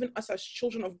even us as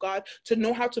children of God to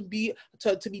know how to be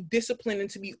disciplined and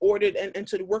to be ordered and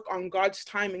to work on God's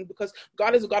timing, because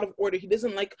God is a God of order. He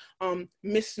doesn't like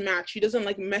mismatch. He doesn't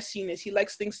like messiness. He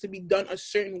likes things to be done a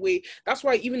certain way. That's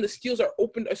why even the steels are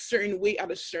opened a certain way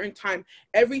at a certain time.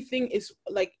 Everything is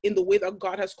like in the way that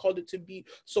God has called it to be.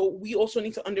 So we also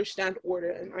need to understand order.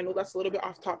 And I know that's a little bit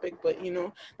off topic, but you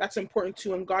know, that's important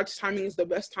too. And God's timing is the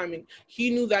best timing. He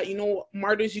knew that, you know,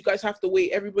 martyrs, you guys have to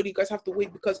wait. Everybody, you guys have to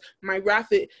wait, because my wrath,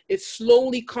 it's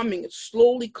slowly coming. It's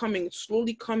slowly coming. It's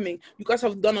slowly coming. You guys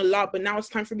have done a lot, but now it's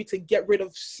time for me to get rid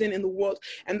of sin in the world.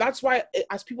 And that's why,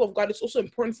 as people of God, it's also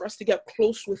important for us to get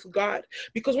close with God.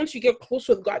 Because once you get close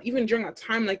with God, even during a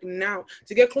time like now,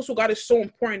 to get close with God is so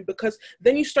important, because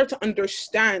then you start to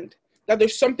understand that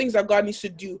there's some things that God needs to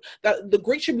do, that the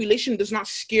great tribulation does not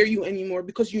scare you anymore,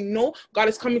 because you know God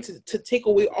is coming to take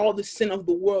away all the sin of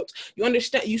the world. You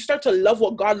understand, you start to love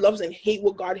what God loves and hate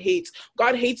what God hates.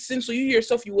 God hates sin, so you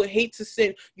yourself, you will hate to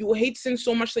sin. You will hate sin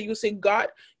so much that you will say, God,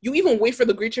 you even wait for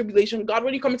the great tribulation. God,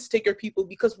 when are you coming to take your people?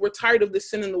 Because we're tired of the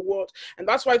sin in the world. And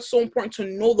that's why it's so important to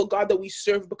know the God that we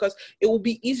serve, because it will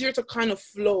be easier to kind of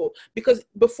flow. Because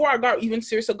before I got even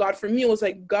serious to God, for me, it was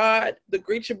like, God, the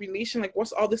great tribulation, like,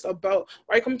 what's all this about?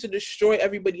 Why are you coming to destroy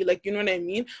everybody? Like, you know what I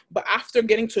mean? But after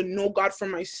getting to know God for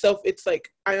myself, it's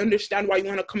like, I understand why you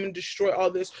want to come and destroy all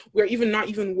this. We're even not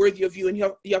even worthy of you, and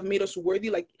you have made us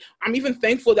worthy. Like, I'm even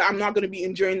thankful that I'm not going to be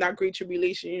enduring that great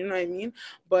tribulation. You know what I mean?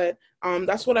 But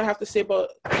that's what I have to say about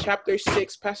chapter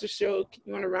 6. Pastor Cyril,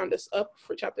 you want to round us up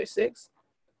for chapter 6?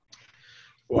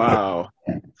 Wow.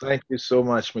 Thank you so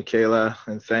much, Michaela.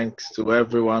 And thanks to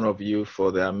every one of you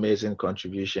for the amazing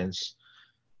contributions.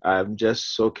 I'm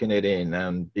just soaking it in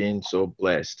and being so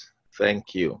blessed.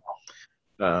 Thank you.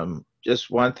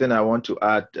 Just one thing I want to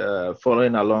add,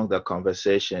 following along the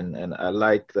conversation, and I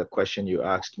like the question you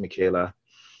asked, Michaela,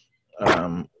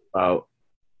 about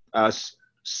us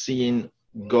seeing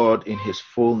God in his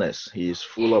fullness. He is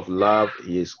full of love,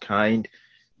 he is kind,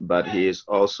 but he is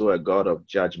also a God of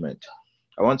judgment.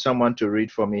 I want someone to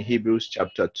read for me Hebrews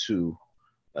chapter 2,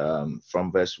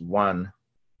 from verse 1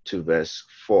 to verse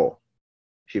 4.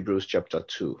 Hebrews chapter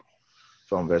 2,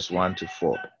 from verse 1 to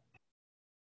 4.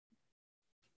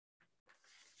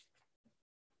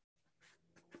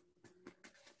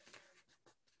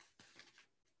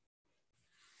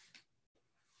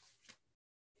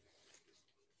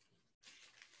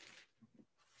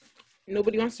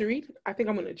 Nobody wants to read? I think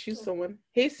I'm going to choose someone.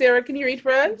 Hey, Sarah, can you read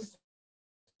for us?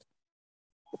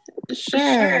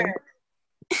 Sure.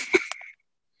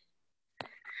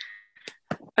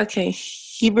 Okay,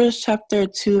 Hebrews chapter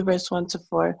 2, verse 1 to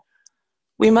 4.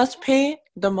 We must pay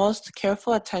the most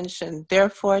careful attention,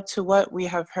 therefore, to what we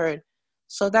have heard,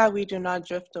 so that we do not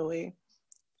drift away.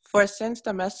 For since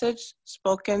the message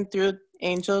spoken through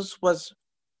angels was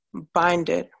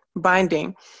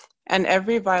binding, and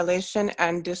every violation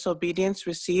and disobedience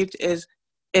received is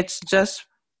its just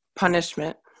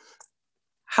punishment,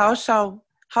 how shall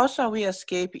we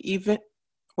escape if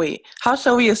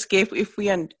we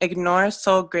ignore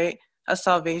so great a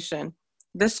salvation?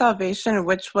 This salvation,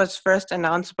 which was first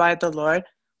announced by the Lord,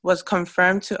 was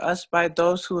confirmed to us by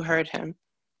those who heard him.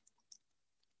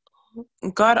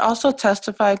 God also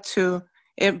testified to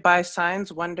it by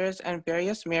signs, wonders, and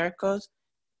various miracles,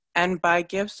 and by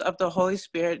gifts of the Holy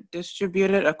Spirit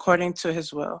distributed according to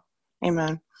his will.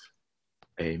 Amen.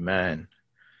 Amen.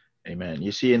 Amen.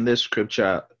 You see, in this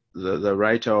scripture, the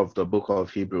writer of the book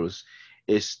of Hebrews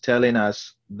is telling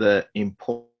us the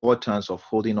importance of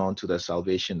holding on to the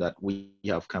salvation that we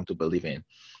have come to believe in.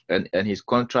 And he's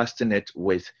contrasting it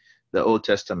with the Old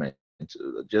Testament,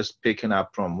 just picking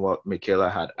up from what Michaela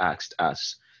had asked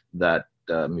us, that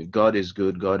God is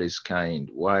good, God is kind.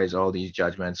 Why is all these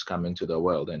judgments coming to the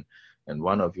world? And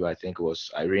one of you, I think it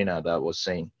was Irina, that was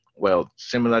saying, well,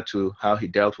 similar to how he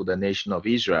dealt with the nation of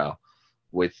Israel,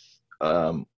 with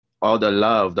all the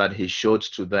love that he showed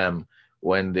to them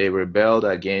when they rebelled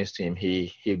against him,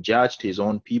 he judged his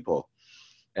own people.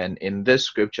 And in this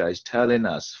scripture, is telling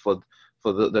us for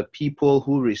the people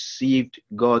who received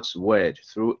God's word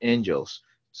through angels,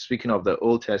 speaking of the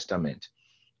Old Testament,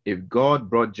 if God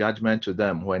brought judgment to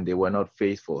them when they were not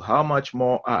faithful, how much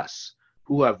more us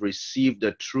who have received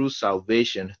the true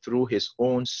salvation through his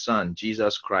own Son,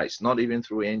 Jesus Christ, not even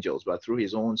through angels, but through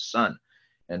his own Son.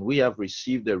 And we have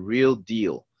received the real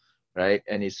deal, right?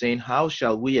 And he's saying, how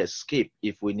shall we escape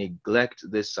if we neglect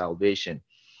this salvation?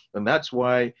 And that's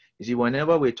why, you see,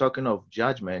 whenever we're talking of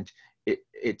judgment,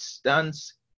 it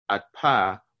stands at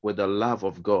par with the love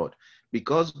of God.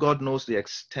 Because God knows the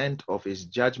extent of his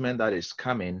judgment that is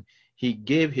coming, he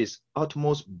gave his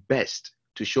utmost best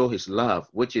to show his love,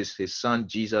 which is his son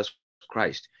Jesus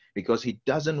Christ, because he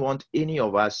doesn't want any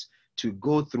of us to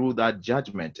go through that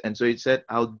judgment. And so he said,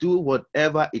 I'll do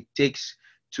whatever it takes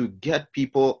to get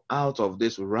people out of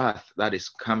this wrath that is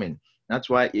coming. That's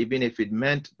why even if it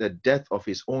meant the death of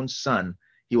his own son,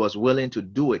 he was willing to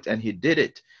do it, and he did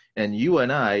it. And you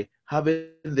and I, having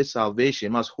this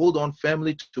salvation, must hold on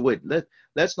firmly to it.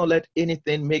 Let's not let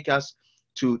anything make us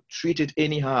to treat it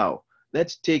anyhow.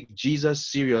 Let's take Jesus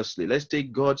seriously. Let's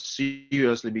take God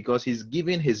seriously, because he's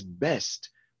giving his best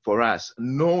for us,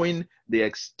 knowing the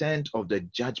extent of the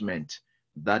judgment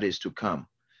that is to come.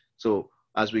 So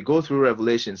as we go through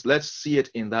Revelations, let's see it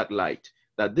in that light,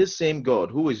 that this same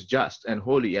God, who is just and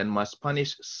holy and must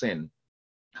punish sin,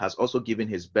 has also given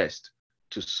his best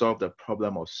to solve the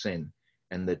problem of sin,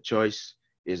 and the choice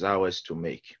is ours to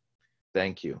make.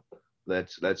 Thank you.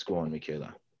 Let's go on,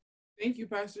 Michaela. Thank you,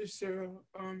 Pastor Cyril.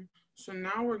 So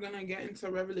now we're gonna get into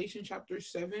Revelation chapter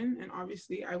 7, and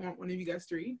obviously I want one of you guys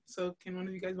to read. So can one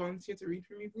of you guys volunteer to read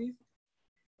for me, please?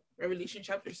 Revelation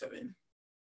chapter 7.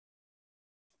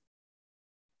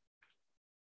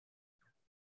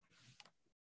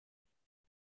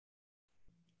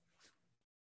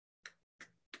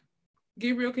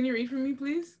 Gabriel, can you read for me,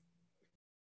 please?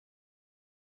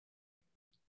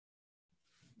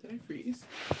 Did I freeze?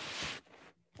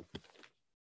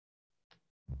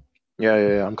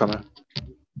 Yeah, I'm coming.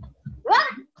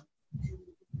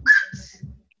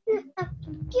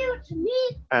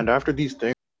 And after these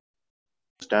things,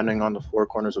 standing on the four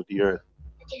corners of the earth,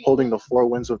 holding the four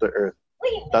winds of the earth,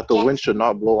 that the wind should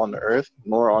not blow on the earth,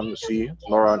 nor on the sea,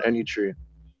 nor on any tree.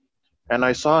 And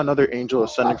I saw another angel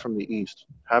ascending from the east,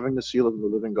 having the seal of the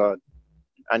living God.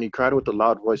 And he cried with a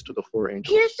loud voice to the four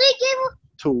angels,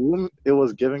 to whom it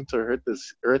was given to hurt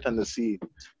this earth and the sea,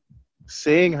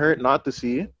 saying, hurt not the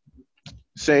sea,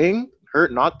 saying,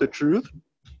 hurt not the truth,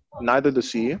 neither the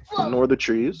sea, nor the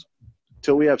trees,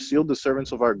 till we have sealed the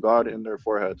servants of our God in their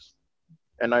foreheads.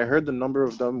 And I heard the number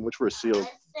of them which were sealed.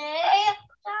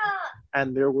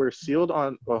 And there were sealed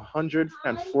on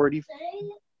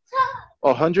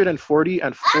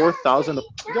 144,000.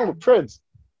 Yo, Prince.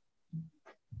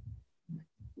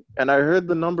 And I heard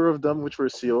the number of them which were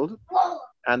sealed,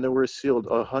 and there were sealed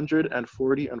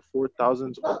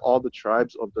 144,000 of all the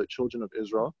tribes of the children of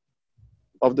Israel.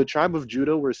 Of the tribe of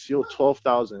Judah were sealed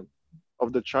 12,000.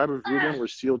 Of the tribe of Reuben were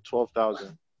sealed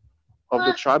 12,000. Of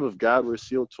the tribe of Gad were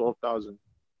sealed 12,000.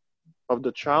 Of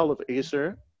the child of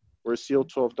Aser were sealed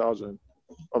 12,000.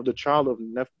 Of the child of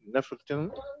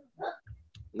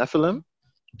Nephilim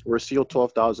were sealed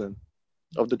 12,000.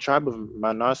 Of the tribe of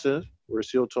Manasseh were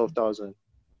sealed 12,000.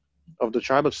 Of the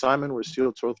tribe of Simon were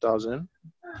sealed 12,000.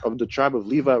 Of the tribe of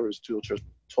Levi were sealed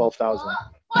 12,000.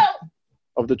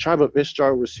 Of the tribe of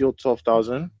Ishtar were sealed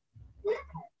 12,000.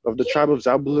 Of the tribe of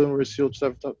Zabulon were sealed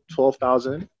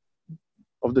 12,000.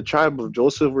 Of the tribe of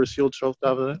Joseph were sealed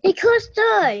 12,000.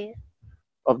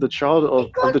 Of the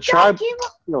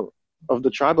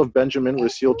tribe of Benjamin were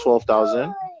sealed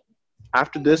 12,000.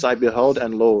 After this I beheld,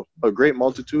 and lo, a great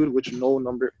multitude which no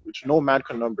man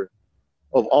can number,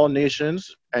 of all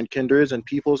nations and kindreds and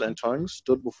peoples and tongues,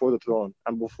 stood before the throne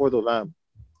and before the Lamb,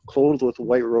 clothed with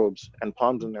white robes and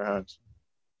palms in their hands,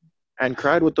 and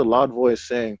cried with a loud voice,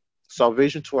 saying,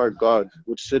 Salvation to our God,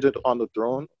 which sitteth on the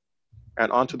throne,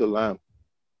 and unto the Lamb.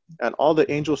 And all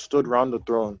the angels stood round the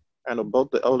throne, and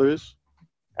about the elders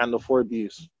and the four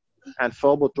beasts, and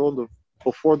fell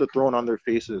before the throne on their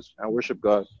faces, and worshiped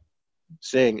God,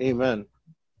 saying, Amen.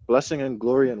 Blessing and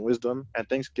glory and wisdom and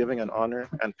thanksgiving and honor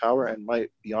and power and might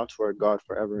be unto our God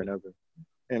forever and ever.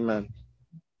 Amen.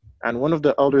 And one of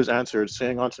the elders answered,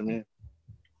 saying unto me,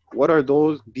 What are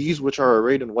these which are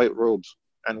arrayed in white robes,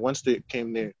 and whence they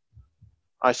came they?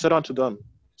 I said unto them,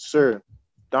 Sir,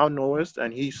 thou knowest.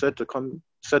 And he said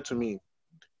to me,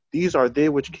 These are they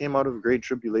which came out of great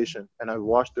tribulation, and have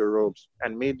washed their robes,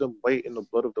 and made them white in the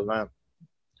blood of the Lamb.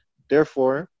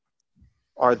 Therefore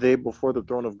are they before the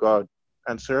throne of God,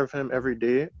 and serve him every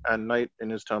day and night in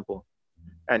his temple.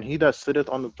 And he that sitteth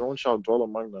on the throne shall dwell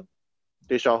among them.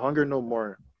 They shall hunger no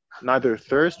more, neither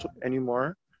thirst any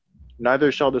more,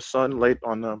 neither shall the sun light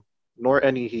on them, nor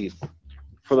any heat.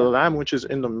 For the Lamb which is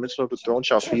in the midst of the throne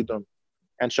shall feed them,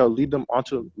 and shall lead them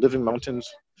unto living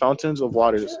fountains of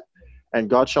waters, and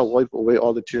God shall wipe away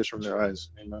all the tears from their eyes.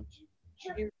 Amen.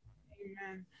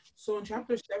 Amen. So in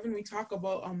chapter 7, we talk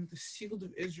about the sealed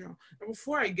of Israel. And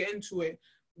before I get into it,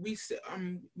 we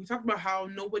talked about how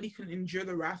nobody can endure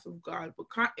the wrath of God, but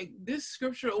this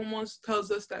scripture almost tells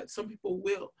us that some people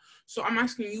will. So I'm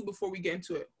asking you before we get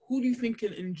into it, who do you think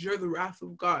can endure the wrath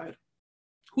of God?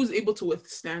 Who's able to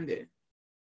withstand it?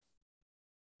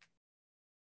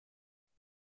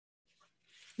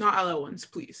 Not all at once,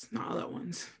 please. Not all at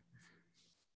once.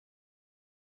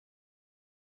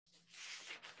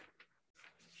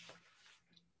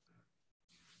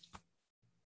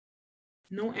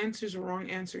 No answer is a wrong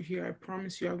answer here. I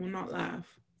promise you, I will not laugh.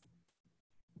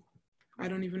 I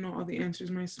don't even know all the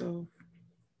answers myself.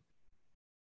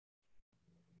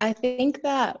 I think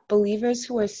that believers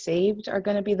who are saved are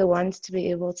going to be the ones to be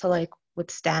able to like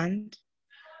withstand,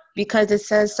 because it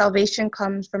says salvation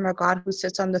comes from our God who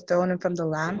sits on the throne and from the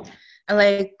Lamb. And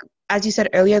like, as you said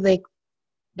earlier, like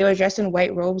they were dressed in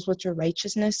white robes, which are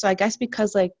righteousness. So I guess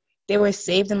because like they were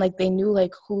saved and like they knew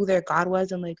like who their God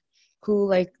was and like who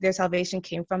like their salvation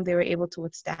came from, they were able to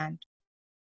withstand.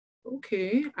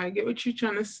 Okay, I get what you're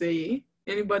trying to say.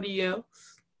 Anybody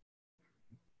else?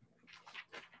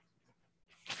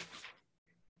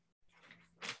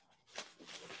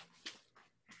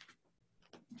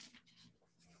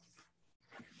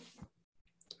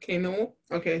 Okay, no.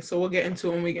 Okay, so we'll get into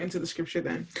it when we get into the scripture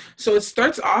then. So it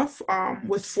starts off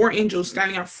with 4 angels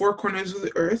standing at 4 corners of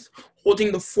the earth,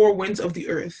 holding the 4 winds of the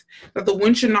earth, that the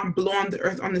wind should not blow on the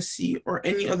earth, on the sea, or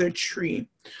any other tree.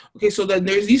 Okay, so then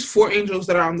there's these 4 angels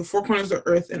that are on the 4 corners of the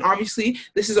earth, and obviously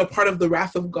this is a part of the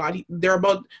wrath of God.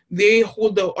 They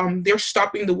hold they're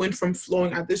stopping the wind from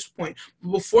flowing at this point.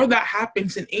 But before that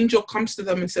happens, an angel comes to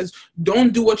them and says,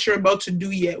 don't do what you're about to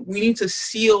do yet. We need to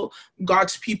seal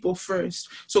God's people first.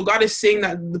 So God is saying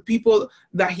that the people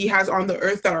that he has on the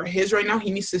earth that are his right now,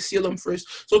 he needs to seal them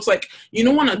first. So it's like, you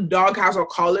know, when a dog has a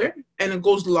collar and it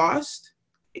goes lost,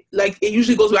 like it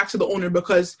usually goes back to the owner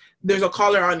because there's a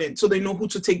collar on it, so they know who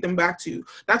to take them back to.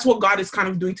 That's what God is kind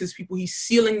of doing to his people. He's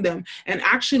sealing them. And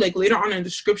actually, like later on in the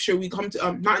scripture, we come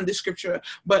to not in this scripture,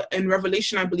 but in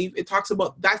Revelation, I believe it talks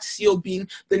about that seal being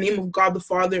the name of God the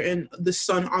Father and the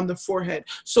Son on the forehead.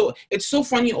 So it's so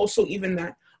funny also even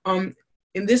that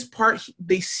in this part,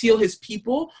 they seal his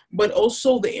people, but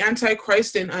also the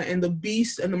Antichrist and the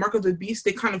beast and the mark of the beast,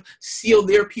 they kind of seal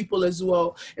their people as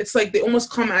well. It's like they almost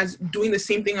come as doing the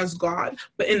same thing as God,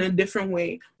 but in a different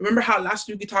way. Remember how last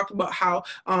week we talked about how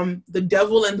the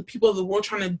devil and the people of the world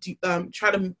try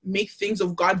to make things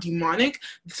of God demonic,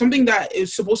 something that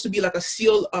is supposed to be like a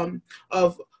seal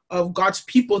of God's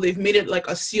people. They've made it like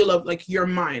a seal of like, you're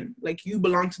mine, like you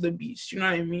belong to the beast. You know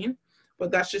what I mean? But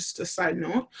that's just a side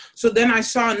note. So then I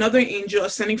saw another angel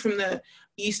ascending from the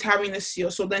east having the seal.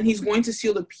 So then he's going to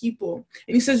seal the people.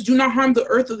 And he says, do not harm the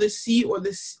earth or the sea or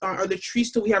the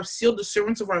trees till we have sealed the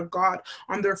servants of our God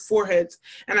on their foreheads.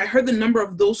 And I heard the number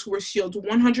of those who were sealed.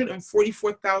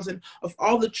 144,000 of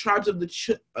all the tribes of the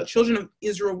children of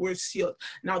Israel were sealed.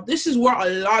 Now, this is where a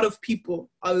lot of people,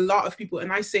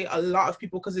 and I say a lot of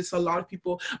people because it's a lot of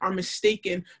people, are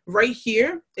mistaken. Right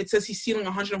here, it says he's sealing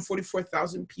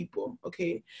 144,000 people,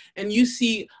 okay? And you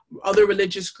see other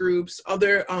religious groups,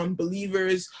 other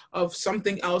believers of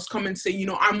something else come and say, you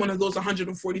know, I'm one of those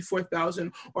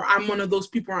 144,000, or I'm one of those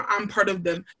people, or I'm part of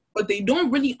them. But they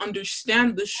don't really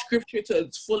understand the scripture to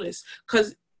its fullest.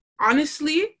 Because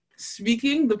honestly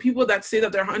speaking, the people that say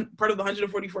that they're part of the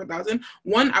 144,000,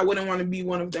 one, I wouldn't want to be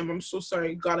one of them. I'm so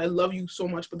sorry, God, I love you so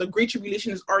much. But the Great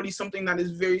Tribulation is already something that is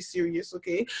very serious,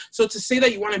 okay? So to say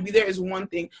that you want to be there is one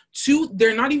thing. 2,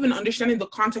 they're not even understanding the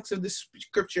context of this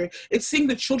scripture. It's saying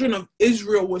the children of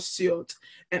Israel were sealed.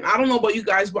 And I don't know about you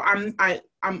guys, but I'm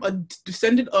a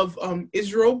descendant of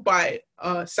Israel by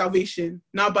salvation,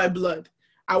 not by blood.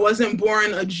 I wasn't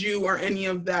born a Jew or any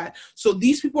of that. So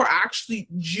these people are actually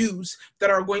Jews that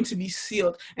are going to be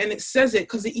sealed. And it says it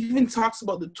because it even talks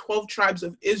about the 12 tribes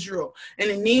of Israel. And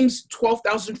it names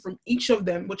 12,000 from each of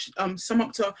them, which sum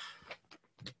up to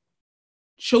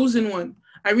chosen one.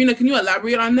 Irina, can you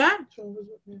elaborate on that?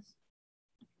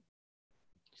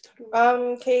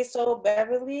 Okay, so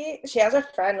Beverly, she has a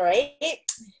friend, right?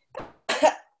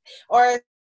 Or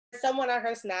someone on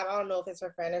her Snap, I don't know if it's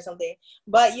her friend or something,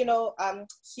 but you know,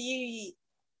 she,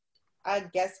 I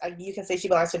guess you can say she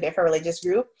belongs to a different religious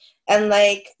group, and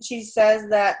like she says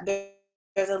that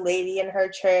there's a lady in her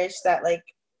church that like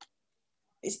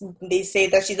they say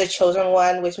that she's a chosen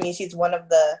one, which means she's one of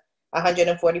the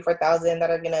 144,000 that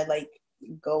are gonna like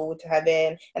go to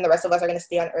heaven, and the rest of us are gonna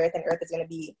stay on earth, and earth is gonna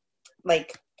be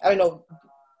like, I don't know,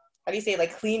 how do you say,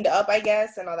 like cleaned up, I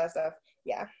guess, and all that stuff.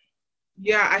 Yeah.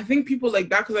 Yeah, I think people like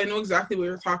that, because I know exactly what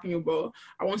you're talking about.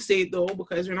 I won't say it though,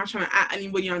 because we're not trying to at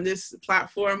anybody on this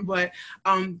platform, but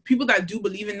people that do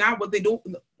believe in that, but they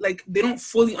don't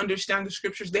fully understand the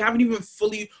scriptures. They haven't even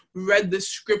fully read the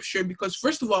scripture, because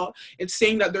first of all, it's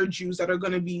saying that they're Jews that are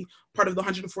going to be part of the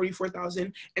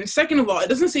 144,000. And second of all, it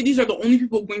doesn't say these are the only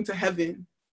people going to heaven.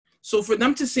 So for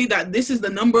them to say that this is the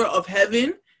number of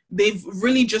heaven, they've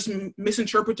really just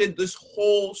misinterpreted this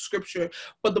whole scripture.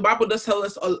 But the Bible does tell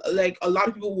us a lot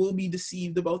of people will be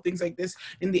deceived about things like this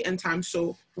in the end times.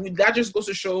 So that just goes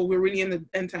to show we're really in the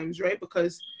end times, right?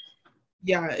 Because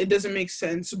yeah, it doesn't make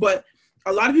sense. But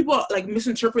a lot of people like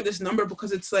misinterpret this number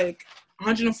because it's like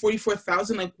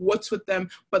 144,000, like what's with them?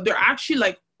 But they're actually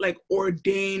like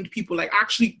ordained people, like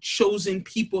actually chosen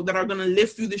people that are going to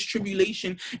live through this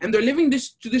tribulation. And they're living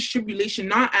through this tribulation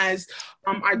not as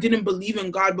I didn't believe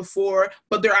in God before,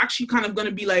 but they're actually kind of going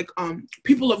to be like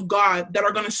people of God that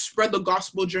are going to spread the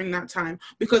gospel during that time.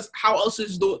 Because how else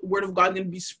is the word of God going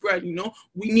to be spread? You know,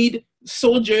 we need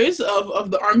soldiers of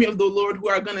the army of the Lord who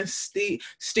are going to stay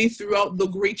throughout the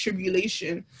great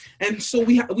tribulation. And so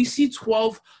we see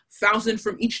 12,000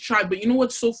 from each tribe. But you know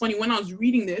what's so funny? When I was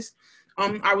reading this,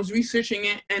 I was researching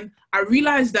it, and I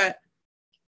realized that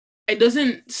it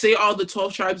doesn't say all the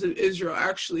 12 tribes of Israel,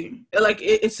 actually. Like,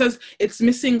 it says it's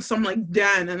missing some, like,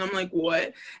 Dan, and I'm like,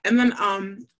 what? And then,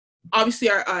 obviously,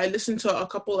 I listened to a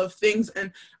couple of things,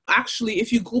 and actually,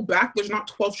 if you go back, there's not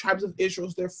 12 tribes of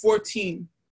Israel. There are 14.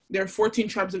 There are 14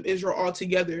 tribes of Israel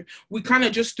altogether. We kind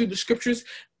of just, through the scriptures,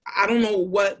 I don't know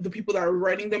what the people that are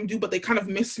writing them do, but they kind of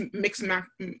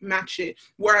match it.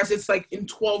 Whereas it's like in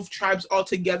 12 tribes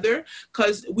altogether,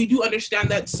 because we do understand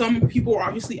that some people are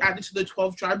obviously added to the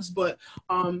 12 tribes, but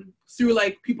through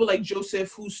like people like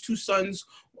Joseph, whose two sons,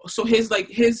 so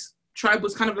his tribe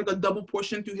was kind of like a double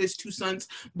portion through his two sons.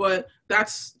 But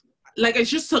that's like, it's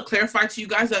just to clarify to you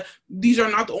guys that these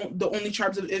are not the only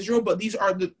tribes of Israel, but these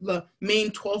are the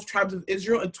main 12 tribes of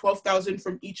Israel, and 12,000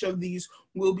 from each of these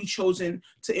will be chosen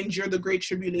to endure the great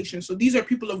tribulation. So these are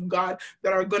people of God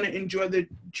that are going to endure the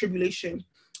tribulation.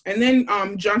 And then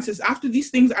John says, after these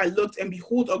things I looked, and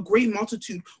behold, a great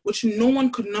multitude, which no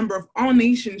one could number, of all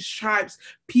nations, tribes,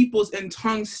 peoples, and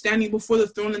tongues, standing before the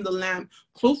throne and the Lamb,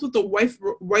 clothed with the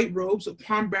white robes, with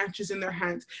palm branches in their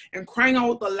hands, and crying out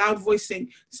with a loud voice, saying,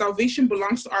 salvation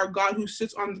belongs to our God who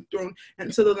sits on the throne,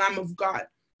 and to the Lamb of God.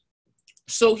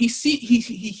 So he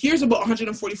hears about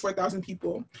 144,000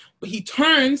 people, but he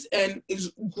turns and is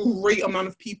a great amount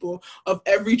of people of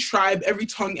every tribe, every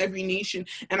tongue, every nation.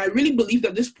 And I really believe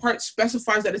that this part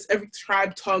specifies that it's every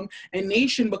tribe, tongue, and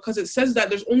nation, because it says that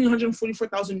there's only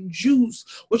 144,000 Jews,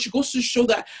 which goes to show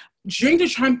that during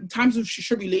the times of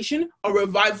tribulation, a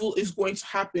revival is going to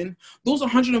happen. Those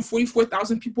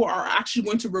 144,000 people are actually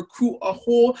going to recruit a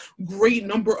whole great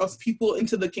number of people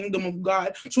into the kingdom of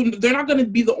God. So they're not going to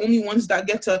be the only ones that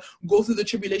get to go through the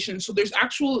tribulation. So there's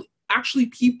actually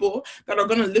people that are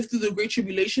going to live through the great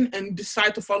tribulation and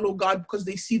decide to follow God, because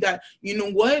they see that, you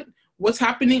know what's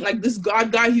happening, like this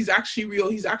God guy, he's actually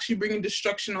real. He's actually bringing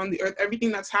destruction on the earth.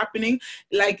 Everything that's happening,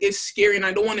 like, is scary, and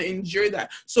I don't want to endure that.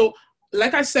 So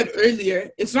like I said earlier,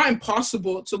 it's not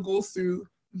impossible to go through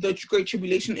the great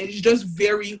tribulation. It's just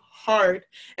very hard.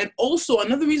 And also,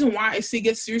 another reason why I say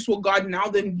get serious with God now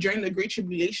than during the great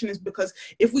tribulation is because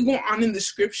if we go on in the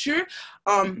scripture,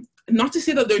 not to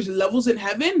say that there's levels in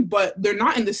heaven, but they're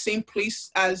not in the same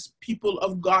place as people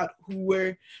of God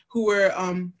who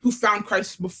found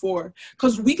Christ before.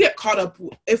 Because we get caught up.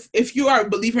 If you are a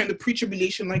believer in the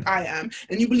pre-tribulation like I am,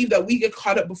 and you believe that we get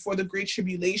caught up before the great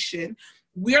tribulation,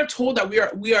 we are told that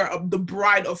we are the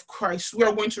bride of Christ. We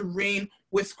are going to reign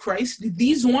with Christ.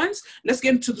 These ones, let's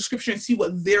get into the scripture and see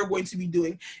what they're going to be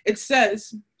doing. It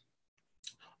says,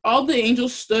 all the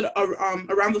angels stood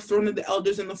around the throne of the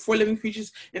elders and the four living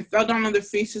creatures, and fell down on their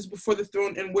faces before the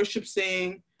throne and worshiped,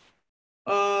 saying,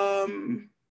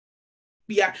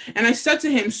 and I said to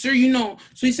him, sir,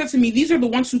 so he said to me, these are the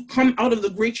ones who come out of the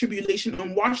great tribulation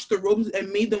and washed the robes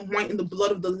and made them white in the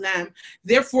blood of the Lamb.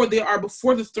 Therefore they are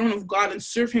before the throne of God, and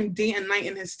serve him day and night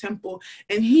in his temple.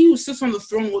 And he who sits on the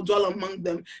throne will dwell among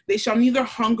them. They shall neither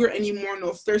hunger any more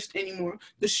nor thirst any more.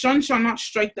 The sun shall not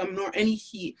strike them, nor any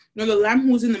heat, nor the Lamb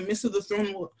who is in the midst of the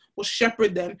throne will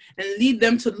shepherd them and lead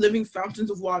them to living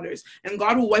fountains of waters. And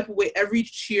God will wipe away every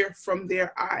tear from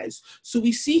their eyes. So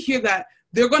we see here that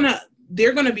they're going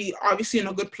to be obviously in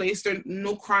a good place. There's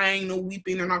no crying, no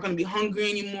weeping. They're not going to be hungry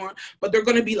anymore, but they're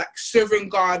going to be like serving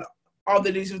God all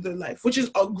the days of their life, which is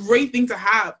a great thing to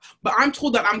have. But I'm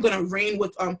told that I'm going to reign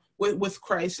with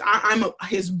Christ. I'm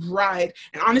his bride.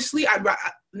 And honestly,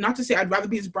 not to say I'd rather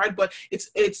be his bride, but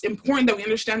it's important that we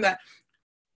understand that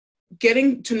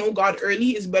getting to know God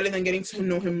early is better than getting to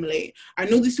know him late. I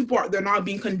know these people they're not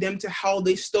being condemned to hell.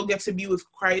 They still get to be with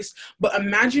Christ. But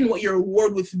imagine what your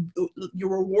reward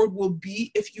will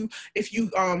be if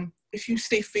you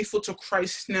stay faithful to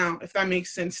Christ now, if that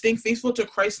makes sense. Staying faithful to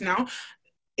Christ now,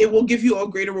 it will give you a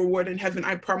greater reward in heaven,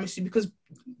 I promise you. Because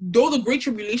though the Great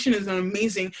Tribulation is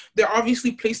amazing, they're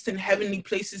obviously placed in heavenly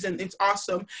places and it's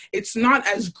awesome. It's not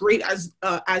as great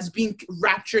as being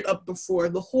raptured up before.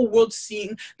 The whole world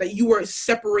seeing that you were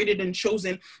separated and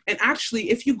chosen. And actually,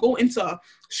 if you go into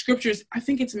scriptures, I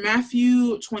think it's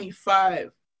Matthew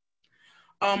 25.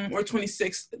 Or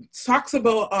 26, talks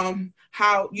about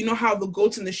how the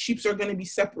goats and the sheep are going to be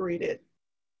separated.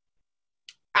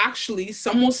 Actually,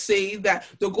 some will say that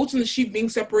the goats and the sheep being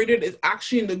separated is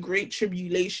actually in the Great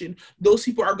Tribulation. Those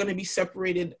people are going to be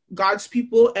separated, God's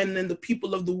people and then the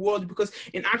people of the world, because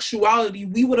in actuality,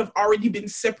 we would have already been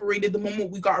separated the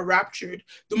moment we got raptured.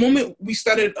 The moment we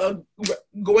started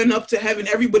going up to heaven,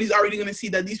 everybody's already going to see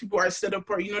that these people are set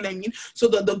apart, you know what I mean? So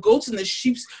the goats and the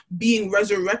sheep being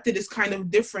resurrected is kind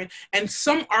of different. And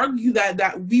some argue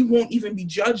that we won't even be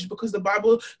judged because the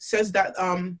Bible says that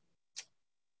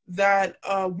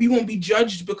we won't be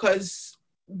judged because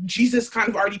Jesus kind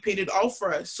of already paid it all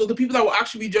for us. So the people that will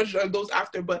actually be judged are those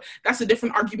after, but that's a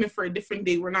different argument for a different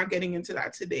day. We're not getting into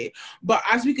that today. But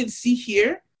as we can see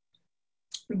here,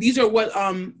 these are what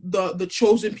the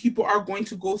chosen people are going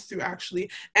to go through, actually.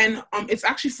 And it's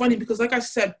actually funny because, like I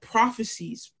said,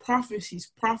 prophecies.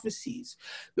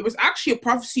 There was actually a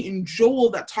prophecy in Joel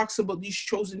that talks about these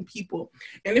chosen people.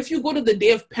 And if you go to the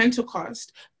day of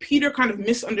Pentecost, Peter kind of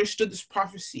misunderstood this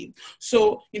prophecy.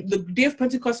 So the day of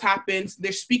Pentecost happens,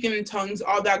 they're speaking in tongues,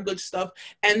 all that good stuff.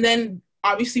 And then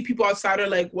obviously people outside are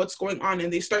like, what's going on?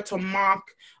 And they start to mock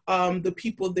the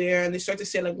people there, and they start to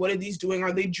say, like, what are these doing?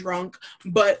 Are they drunk?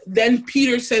 But then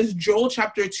Peter says, Joel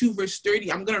chapter 2 verse 30,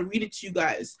 I'm going to read it to you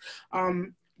guys.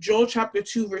 Joel chapter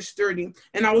 2 verse 30,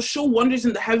 and I will show wonders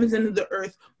in the heavens and in the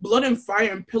earth, blood and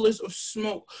fire and pillars of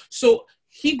smoke. So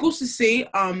he goes to say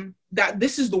that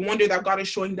this is the wonder that God is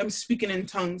showing them, speaking in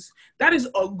tongues. That is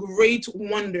a great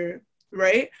wonder,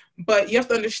 right? But you have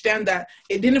to understand that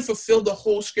it didn't fulfill the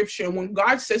whole scripture. And when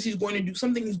God says he's going to do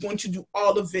something, he's going to do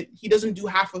all of it. He doesn't do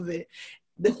half of it.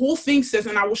 The whole thing says,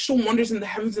 and I will show wonders in the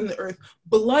heavens and the earth,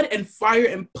 blood and fire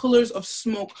and pillars of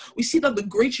smoke. We see that the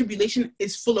Great Tribulation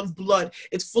is full of blood.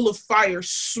 It's full of fire,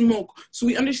 smoke. So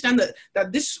we understand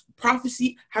that this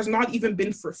prophecy has not even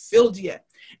been fulfilled yet.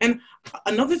 And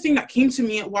another thing that came to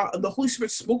me while the Holy Spirit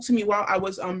spoke to me while I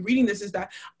was reading this is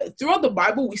that throughout the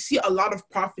Bible, we see a lot of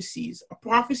prophecies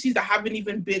that haven't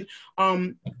even been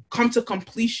come to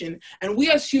completion. And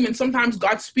we as humans, sometimes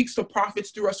God speaks to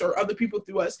prophets through us or other people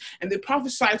through us, and they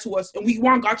prophesy to us, and we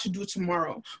want God to do it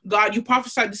tomorrow. God, you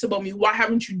prophesied this about me. Why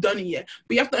haven't you done it yet?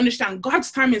 But you have to understand,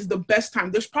 God's time is the best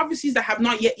time. There's prophecies that have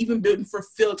not yet even been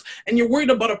fulfilled, and you're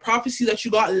worried about a prophecy that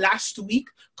you got last week.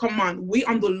 Come on, wait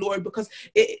on the Lord, because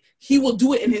he will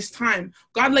do it in his time.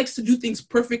 God likes to do things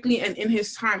perfectly and in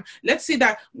his time. Let's say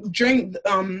that during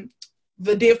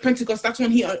the day of Pentecost, that's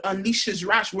when he unleashed his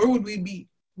wrath. Where would we be?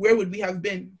 Where would we have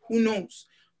been? Who knows?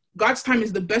 God's time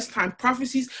is the best time.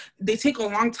 Prophecies, they take a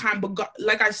long time, but God,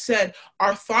 like I said,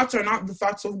 our thoughts are not the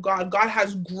thoughts of God. God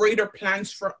has greater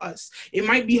plans for us. It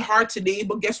might be hard today,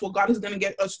 but guess what? God is going to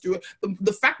get us through it.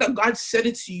 The fact that God said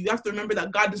it to you, you have to remember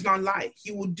that God does not lie.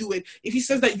 He will do it. If he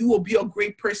says that you will be a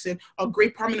great person, a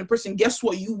great prominent person, guess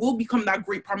what? You will become that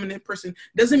great prominent person.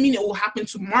 Doesn't mean it will happen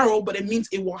tomorrow, but it means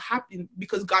it will happen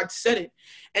because God said it.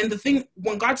 And the thing,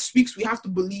 when God speaks, we have to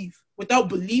believe. Without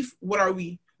belief, what are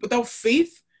we? Without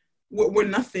faith, we're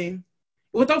nothing.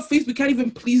 Without faith, we can't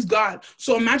even please God.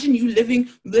 So imagine you living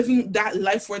that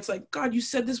life where it's like, God, you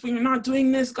said this, but you're not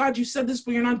doing this. God, you said this,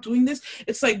 but you're not doing this.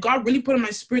 It's like God really put in my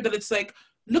spirit that it's like,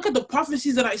 look at the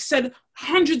prophecies that I said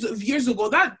hundreds of years ago.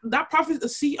 That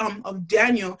prophecy of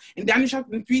Daniel in Daniel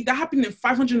chapter 3, that happened in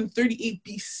 538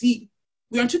 BC.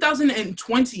 We're in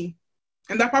 2020,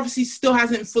 and that prophecy still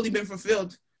hasn't fully been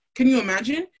fulfilled. Can you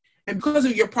imagine? And because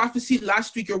of your prophecy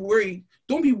last week, you're worried.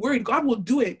 Don't be worried. God will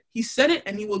do it. He said it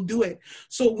and he will do it.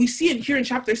 So we see it here in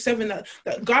chapter 7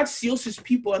 that God seals his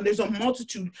people, and there's a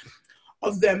multitude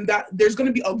of them, that there's going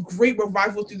to be a great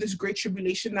revival through this great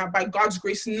tribulation that by God's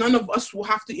grace, none of us will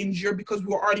have to endure because we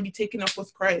will already be taken up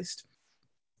with Christ.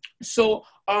 So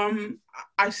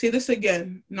I say this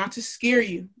again, not to scare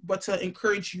you, but to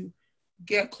encourage you.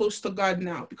 Get close to God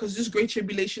now, because this great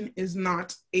tribulation is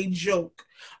not a joke.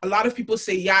 A lot of people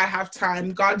say, yeah, I have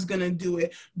time. God's going to do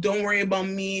it. Don't worry about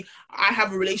me. I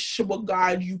have a relationship with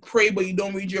God. You pray, but you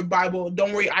don't read your Bible.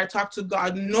 Don't worry, I talk to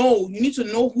God. No, you need to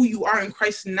know who you are in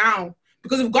Christ now.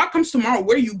 Because if God comes tomorrow,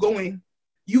 where are you going?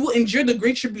 You will endure the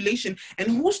great tribulation. And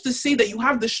who's to say that you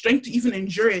have the strength to even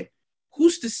endure it?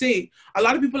 Who's to say? A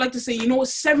lot of people like to say,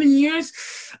 7 years.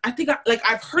 I think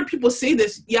I've heard people say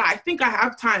this. Yeah, I think I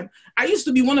have time. I used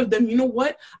to be one of them. You know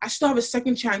what? I still have a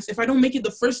second chance. If I don't make it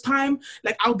the first time,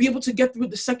 I'll be able to get through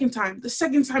it the second time. The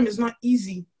second time is not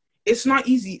easy. It's not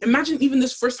easy. Imagine even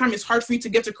this first time it's hard for you to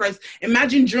get to Christ.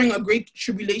 Imagine during a great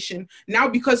tribulation. Now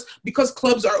because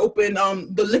clubs are open,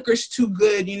 the liquor's too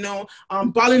good,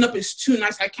 balling up is too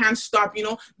nice. I can't stop,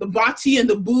 the body and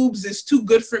the boobs is too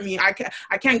good for me. I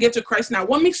can't get to Christ now.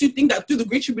 What makes you think that through the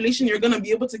great tribulation you're gonna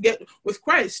be able to get with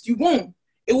Christ? You won't.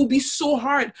 It will be so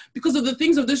hard because of the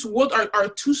things of this world are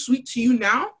too sweet to you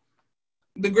now.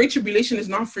 The great tribulation is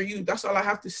not for you. That's all I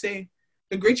have to say.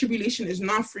 The great tribulation is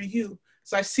not for you.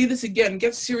 So I see this again.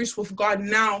 Get serious with God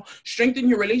now. Strengthen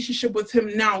your relationship with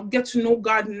him now. Get to know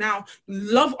God now.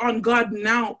 Love on God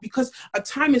now, because a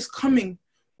time is coming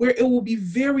where it will be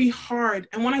very hard.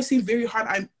 And when I say very hard,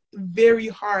 I'm very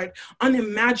hard,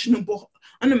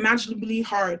 unimaginably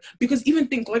hard. Because even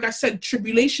think, like I said,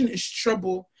 tribulation is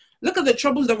trouble. Look at the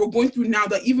troubles that we're going through now,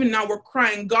 that even now we're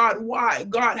crying, God, why?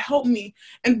 God, help me.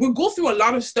 And we'll go through a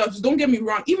lot of stuff. Don't get me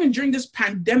wrong. Even during this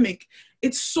pandemic,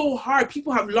 it's so hard.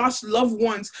 People have lost loved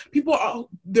ones.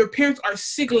 Their parents are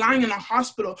sick, lying in a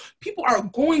hospital. People are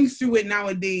going through it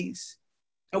nowadays.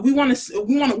 And we want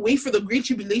to wait for the great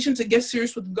tribulation to get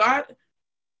serious with God.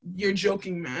 You're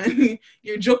joking, man.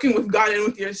 You're joking with God and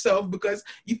with yourself, because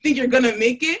you think you're going to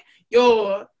make it.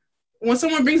 Yo, when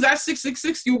someone brings that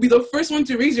 666, you'll be the first one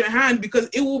to raise your hand, because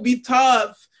it will be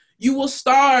tough. You will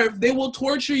starve. They will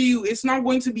torture you. It's not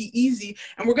going to be easy.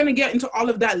 And we're going to get into all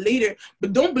of that later.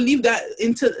 But don't believe that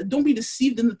don't be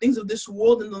deceived in the things of this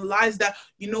world and the lies that,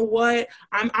 you know what,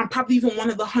 I'm probably even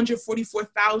one of the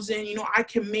 144,000. I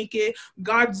can make it.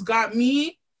 God's got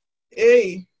me.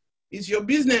 Hey, it's your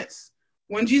business.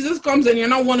 When Jesus comes and you're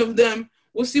not one of them,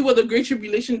 we'll see what the great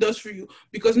tribulation does for you.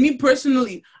 Because me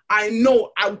personally, I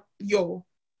know I've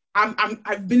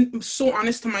been so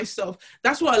honest to myself.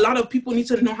 That's what a lot of people need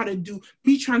to know how to do.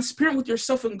 Be transparent with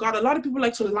yourself and God. A lot of people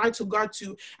like to lie to God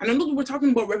too. And I know that we're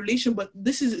talking about revelation, but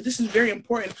this is very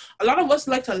important. A lot of us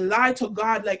like to lie to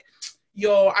God, like,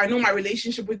 yo, I know my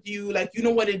relationship with you. Like, you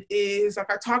know what it is. Like,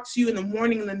 I talk to you in the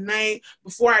morning and the night.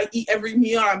 Before I eat every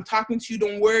meal, I'm talking to you.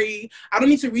 Don't worry. I don't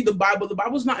need to read the Bible. The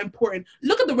Bible's not important.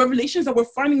 Look at the revelations that we're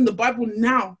finding in the Bible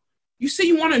now. You say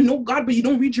you want to know God, but you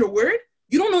don't read your word?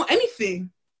 You don't know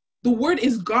anything. The word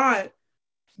is God.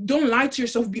 Don't lie to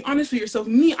yourself. Be honest with yourself.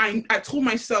 Me, I told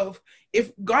myself,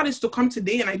 if God is to come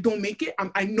today and I don't make it,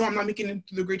 I know I'm not making it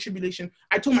through the great tribulation.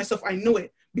 I told myself I know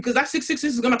it, because that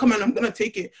 666 is going to come and I'm going to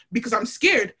take it, because I'm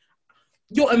scared.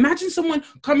 Yo, imagine someone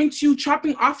coming to you,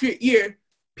 chopping off your ear.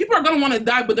 People are going to want to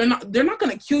die, but they're not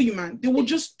going to kill you, man. They will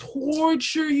just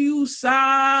torture you,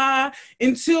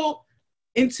 until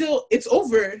it's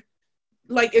over.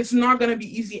 Like, it's not going to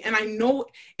be easy. And I know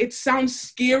it sounds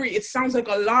scary. It sounds like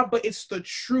a lot, but it's the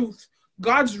truth.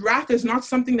 God's wrath is not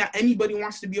something that anybody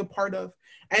wants to be a part of.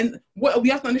 And what we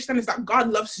have to understand is that God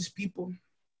loves his people.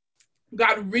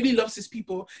 God really loves his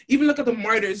people. Even look at the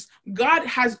martyrs. God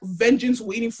has vengeance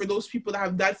waiting for those people that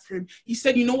have died for him. He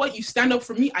said, you know what? You stand up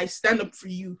for me, I stand up for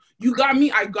you. You got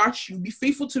me, I got you. Be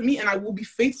faithful to me, and I will be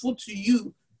faithful to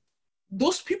you.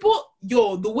 Those people,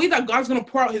 the way that God's going to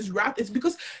pour out his wrath is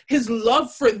because his love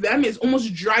for them is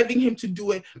almost driving him to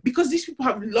do it. Because these people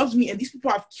have loved me and these people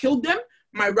have killed them,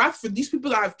 my wrath for these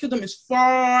people that have killed them is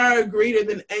far greater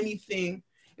than anything.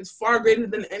 It's far greater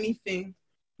than anything.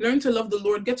 Learn to love the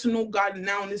Lord. Get to know God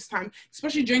now in this time,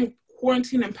 especially during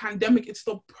quarantine and pandemic. It's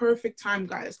the perfect time,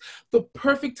 guys. The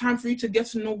perfect time for you to get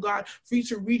to know God, for you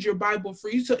to read your Bible, for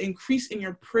you to increase in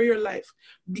your prayer life.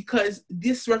 Because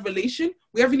this revelation,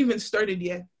 we haven't even started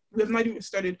yet. We have not even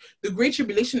started. The great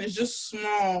tribulation is just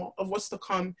small of what's to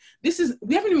come.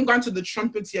 We haven't even gone to the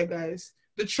trumpets yet, guys.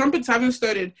 The trumpets haven't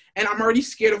started, and I'm already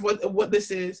scared of what this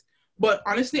is. But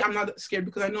honestly, I'm not scared,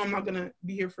 because I know I'm not going to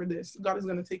be here for this. God is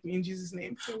going to take me in Jesus'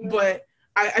 name. Mm-hmm. But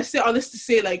I say all this to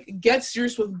say, like, get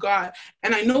serious with God.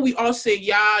 And I know we all say,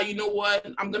 yeah, you know what?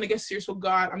 I'm going to get serious with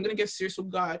God. I'm going to get serious with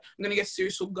God. I'm going to get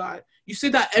serious with God. You say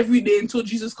that every day until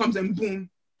Jesus comes and boom,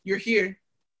 you're here.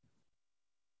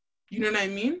 You know what I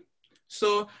mean?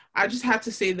 So I just had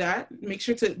to say that. Make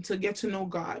sure to get to know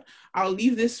God. I'll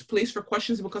leave this place for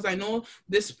questions, because I know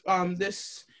these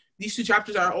two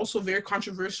chapters are also very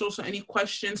controversial. So any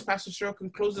questions, Pastor Cheryl can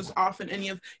close us off in any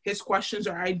of his questions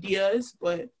or ideas.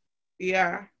 But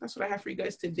yeah, that's what I have for you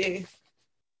guys today.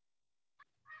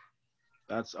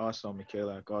 That's awesome,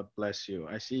 Michaela. God bless you.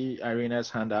 I see Irina's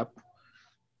hand up.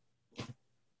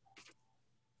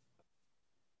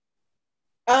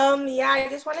 Yeah, I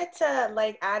just wanted to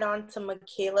like add on to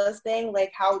Michaela's thing,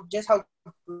 like how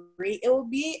great it will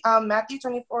be. Matthew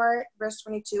 24, verse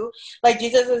 22, like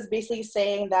Jesus is basically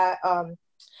saying that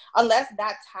unless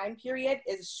that time period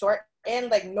is shortened,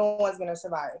 like no one's gonna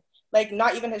survive. Like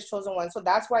not even his chosen one. So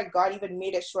that's why God even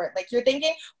made it short. Like you're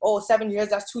thinking, oh, 7 years,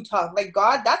 that's too tough. Like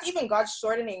God, that's even God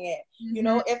shortening it. Mm-hmm. You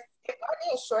know, if God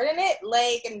didn't shorten it,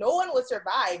 like no one would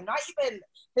survive, not even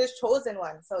his chosen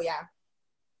one. So yeah.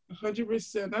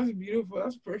 100%. That's beautiful.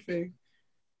 That's perfect.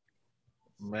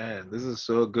 Man, this is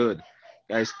so good.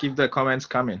 Guys, keep the comments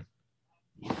coming.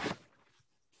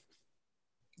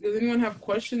 Does anyone have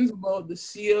questions about the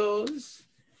seals?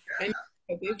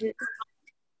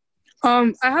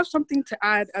 I have something to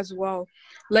add as well.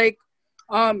 Like,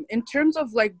 in terms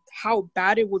of like how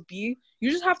bad it would be,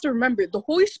 you just have to remember the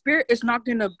Holy Spirit is not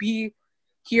gonna be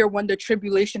here when the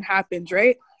tribulation happens,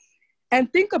 right?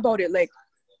 And think about it, like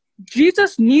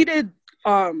Jesus needed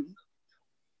to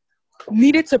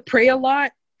pray a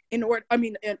lot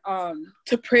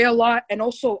to pray a lot and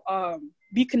also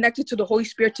be connected to the Holy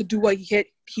Spirit to do what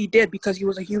he did because he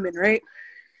was a human, right?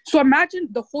 So imagine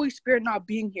the Holy Spirit not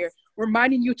being here,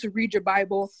 reminding you to read your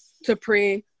Bible, to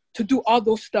pray, to do all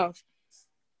those stuff.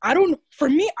 I don't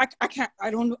think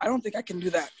I can do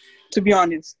that, to be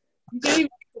honest.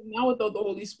 Now without the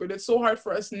Holy Spirit, it's so hard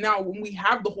for us now when we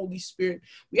have the Holy Spirit.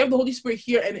 We have the Holy Spirit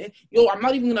here, and I'm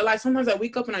not even gonna lie. Sometimes I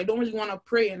wake up and I don't really want to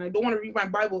pray and I don't want to read my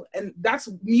Bible, and that's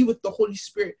me with the Holy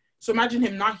Spirit. So imagine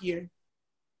him not here.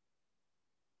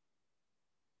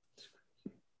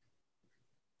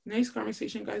 Nice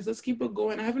conversation, guys. Let's keep it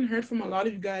going. I haven't heard from a lot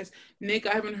of you guys. Nick,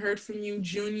 I haven't heard from you.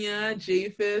 Junia,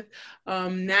 Japheth,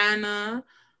 Nana,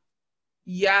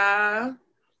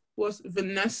 was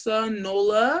Vanessa,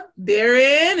 Nola,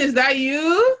 Darren, is that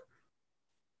you?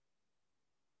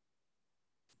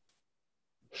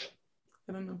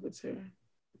 I don't know if it's her.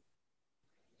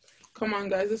 Come on,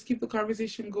 guys, let's keep the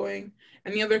conversation going.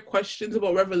 Any other questions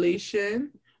about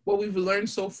Revelation? What we've learned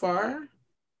so far?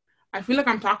 I feel like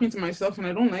I'm talking to myself and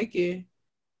I don't like it. I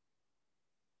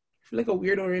feel like a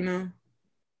weirdo right now.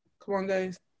 Come on,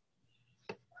 guys.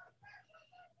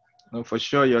 No, for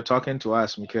sure, you're talking to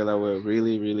us, Michaela. We're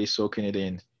really, really soaking it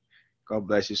in. God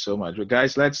bless you so much. But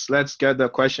guys, let's get the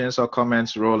questions or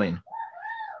comments rolling.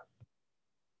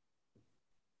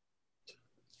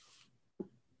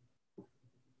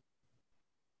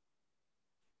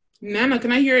 Nana,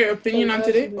 can I hear your opinion on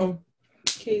today? Oh.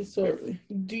 Okay, so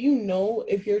do you know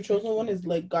if your chosen one is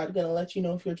like God gonna let you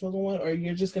know if you're chosen one, or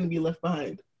you're just gonna be left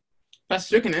behind?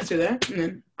 Pastor can answer that, and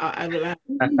then I will.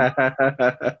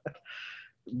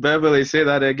 Beverly, say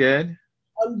that again.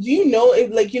 Do you know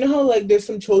if, like, you know how like there's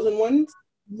some chosen ones,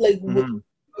 like chosen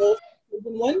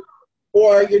one,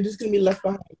 or you're just gonna be left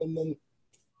behind and then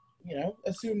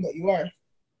assume that you are?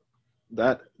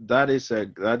 That is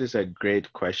a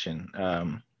great question.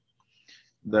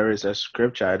 There is a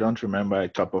scripture, I don't remember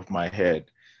at the top of my head.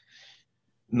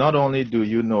 Not only do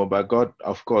you know, but God,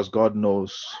 of course, God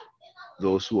knows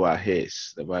those who are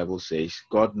his. The Bible says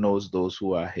God knows those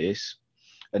who are his.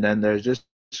 And then there's this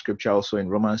scripture also in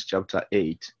Romans chapter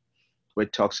 8,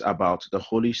 which talks about the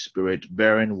Holy Spirit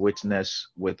bearing witness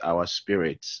with our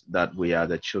spirits that we are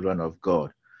the children of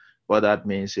God. What that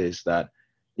means is that,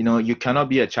 you cannot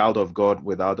be a child of God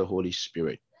without the Holy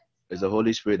Spirit. It's the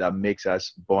Holy Spirit that makes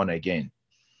us born again.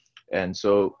 And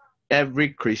so every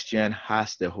Christian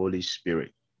has the Holy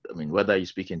Spirit. I mean, whether you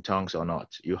speak in tongues or not,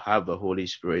 you have the Holy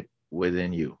Spirit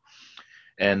within you.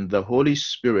 And the Holy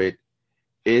Spirit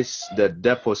is the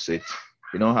deposit.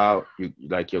 You know how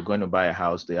you're going to buy a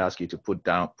house, they ask you to put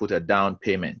a down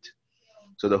payment.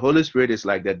 So the Holy Spirit is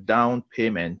like the down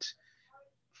payment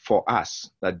for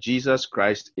us, that Jesus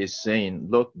Christ is saying,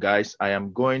 look, guys, I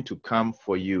am going to come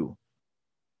for you.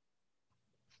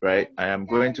 Right? I am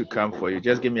going to come for you.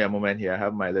 Just give me a moment here. I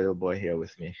have my little boy here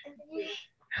with me.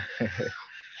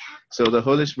 So the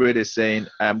Holy Spirit is saying,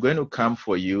 I am going to come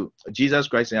for you. Jesus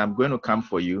Christ is saying, I'm going to come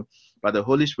for you. But the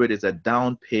Holy Spirit is a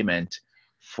down payment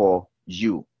for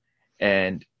you.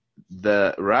 And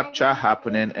the rapture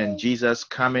happening and Jesus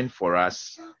coming for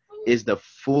us is the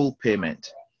full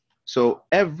payment. So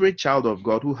every child of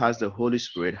God who has the Holy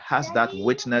Spirit has that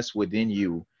witness within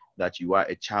you that you are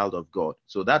a child of God.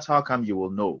 So that's how come you will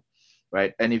know,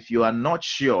 right? And if you are not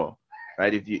sure,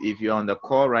 right, if you're on the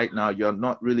call right now, you're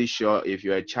not really sure if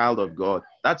you're a child of God,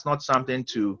 that's not something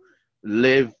to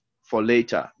live for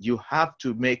later. You have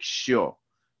to make sure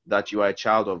that you are a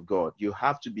child of God. You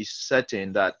have to be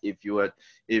certain that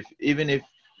even if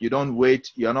you don't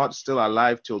wait, you're not still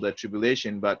alive till the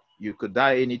tribulation, but you could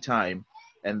die anytime,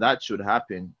 and that should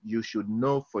happen, you should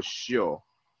know for sure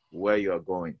where you're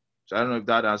going. So I don't know if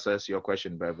that answers your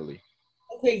question, Beverly.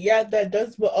 Okay, yeah, that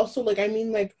does. But also, like, I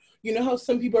mean, like, you know how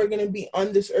some people are going to be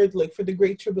on this earth, like, for the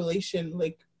Great Tribulation,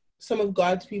 like, some of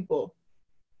God's people.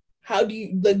 How do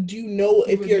you, like, do you know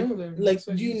if you're, like,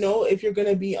 do you know if you're going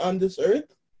to be on this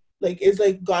earth? Like, is,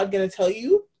 like, God going to tell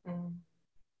you?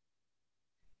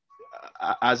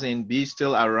 As in, be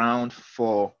still around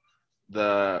for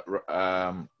the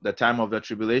time of the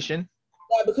tribulation?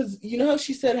 Yeah, because you know how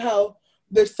she said how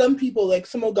there's some people, like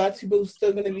some of God's people, who's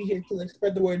still gonna be here to like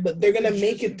spread the word, but they're gonna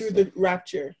make it through the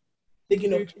rapture, like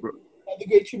the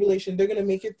Great Tribulation. They're gonna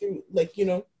make it through, like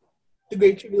the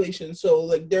Great Tribulation. So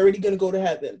like they're already gonna go to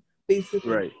heaven, basically.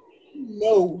 Right.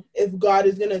 Know if God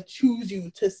is gonna choose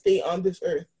you to stay on this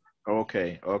earth.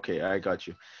 Okay, I got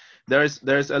you. There's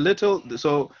a little,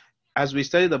 so as we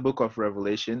study the book of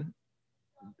Revelation,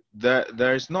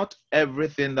 there's not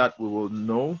everything that we will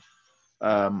know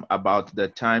about the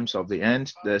times of the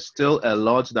end. There's still a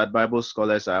lot that Bible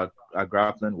scholars are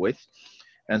grappling with.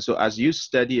 And so as you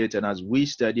study it and as we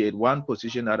study it, one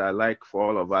position that I like for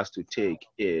all of us to take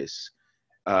is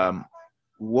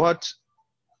what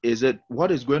is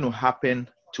going to happen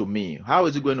to me? How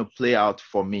is it going to play out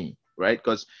for me, right?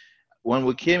 Because when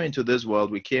we came into this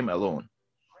world, we came alone,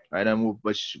 right? And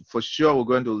but for sure, we're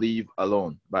going to live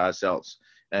alone by ourselves.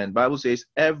 And Bible says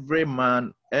every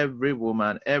man, every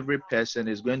woman, every person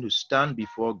is going to stand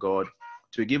before God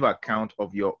to give account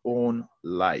of your own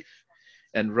life.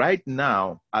 And right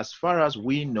now, as far as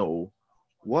we know,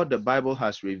 what the Bible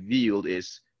has revealed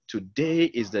is today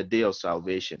is the day of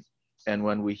salvation. And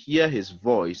when we hear his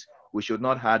voice, we should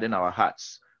not harden our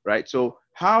hearts, right? So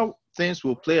how things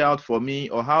will play out for me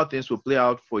or how things will play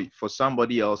out for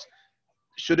somebody else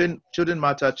shouldn't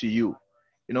matter to you.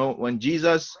 You know, when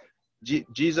Jesus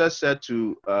said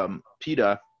to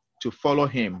Peter to follow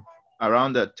him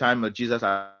around the time that Jesus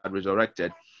had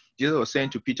resurrected, Jesus was saying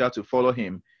to Peter to follow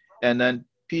him. And then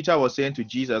Peter was saying to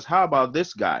Jesus, how about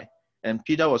this guy? And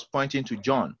Peter was pointing to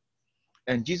John.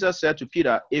 And Jesus said to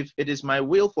Peter, if it is my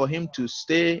will for him to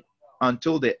stay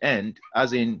until the end,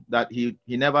 as in that he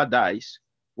never dies,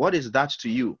 what is that to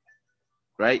you?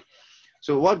 Right?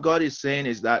 So what God is saying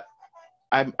is that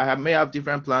I may have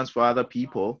different plans for other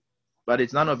people, but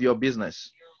it's none of your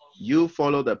business. You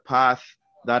follow the path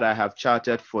that I have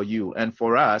charted for you. And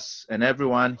for us and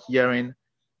everyone hearing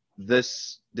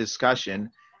this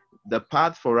discussion, the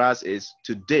path for us is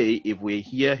today, if we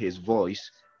hear his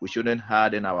voice, we shouldn't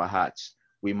harden our hearts.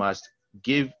 We must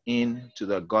give in to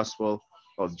the gospel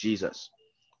of Jesus.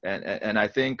 And I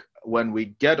think when we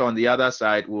get on the other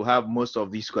side, we'll have most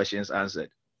of these questions answered.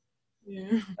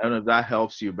 Yeah. I don't know if that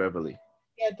helps you, Beverly.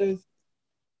 Yeah, it does.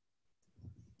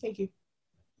 Thank you.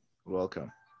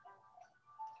 Welcome.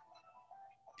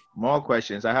 More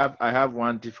questions. I have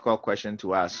one difficult question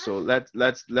to ask. So let's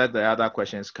let the other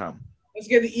questions come. Let's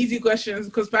get the easy questions,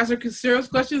 because Pastor Cyril's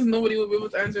questions, nobody will be able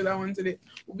to answer that one today.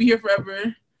 We'll be here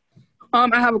forever.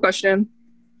 I have a question.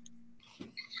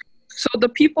 So the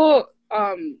people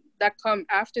that come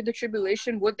after the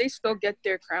tribulation, would they still get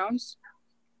their crowns?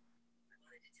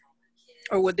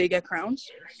 Or would they get crowns?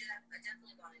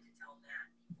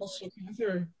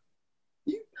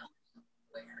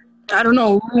 I don't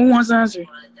know. Who wants to answer?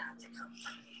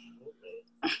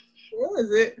 What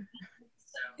is it?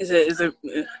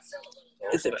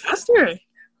 Is it Pastor?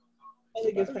 I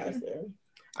think it's Pastor.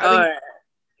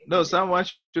 No, someone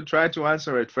should try to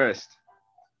answer it first.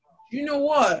 You know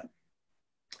what?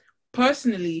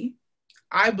 Personally,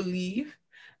 I believe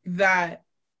that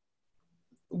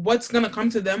what's going to come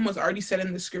to them was already said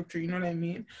in the scripture. You know what I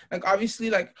mean? Like, obviously,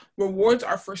 like, rewards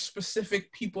are for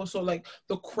specific people. So, like,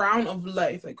 the crown of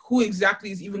life, like, who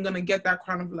exactly is even going to get that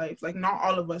crown of life? Like, not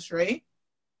all of us, right?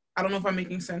 I don't know if I'm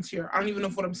making sense here. I don't even know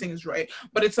if what I'm saying is right.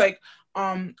 But it's like,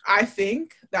 I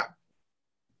think that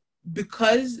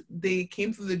because they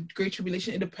came through the Great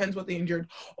Tribulation, it depends what they endured.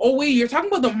 Oh, wait, you're talking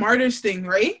about the martyrs thing,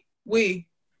 right? Wait.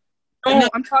 No,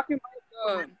 I'm talking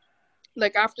about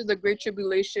like after the Great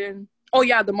Tribulation. Oh,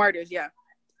 yeah, the martyrs, yeah.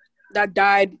 That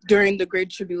died during the Great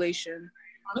Tribulation.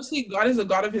 Honestly, God is a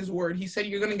God of his word. He said,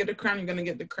 you're going to get the crown, you're going to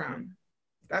get the crown.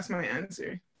 That's my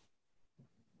answer.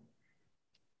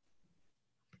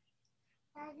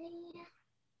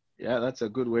 Yeah, that's a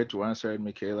good way to answer it,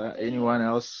 Michaela. Anyone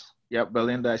else? Yep,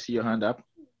 Belinda, I see your hand up.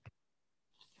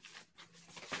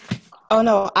 Oh,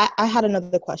 no, I had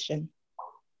another question.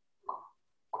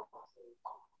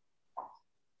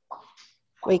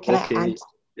 Wait, can I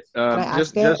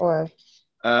ask it? Or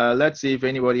let's see if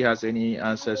anybody has any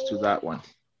answers to that one.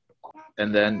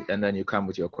 And then you come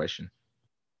with your question.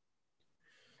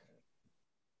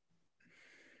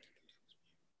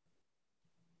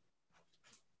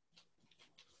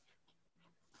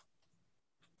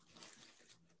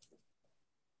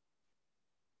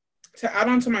 to add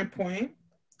on to my point,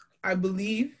 I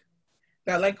believe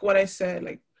that, like what I said,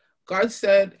 like God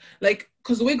said, like,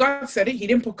 because the way God said it, he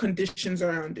didn't put conditions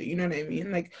around it. You know what I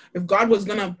mean? Like, if God was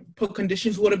going to put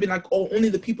conditions, would have been like, oh, only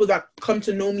the people that come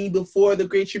to know me before the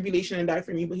great tribulation and die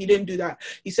for me. But he didn't do that.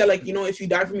 He said, like, you know, if you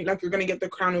die for me, like, you're going to get the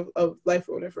crown of life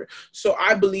or whatever. So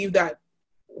I believe that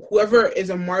whoever is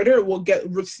a martyr will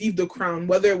receive the crown,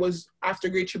 whether it was after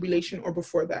great tribulation or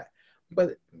before that.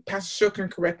 But Pastor Shaw can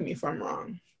correct me if I'm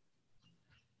wrong.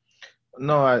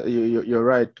 No, you're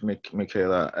right,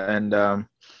 Michaela. And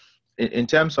in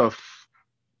terms of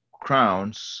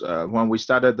crowns, when we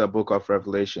started the book of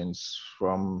Revelations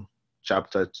from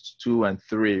chapter 2 and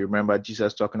 3, remember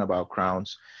Jesus talking about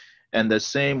crowns. And the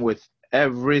same with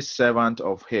every servant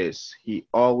of his, he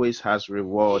always has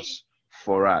rewards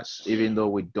for us, even though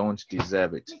we don't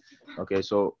deserve it. Okay,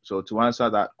 so to answer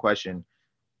that question,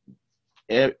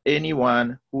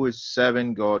 anyone who is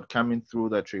serving God coming through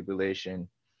the tribulation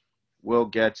will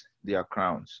get their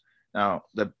crowns. Now,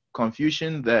 the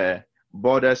confusion there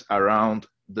borders around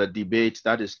the debate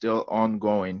that is still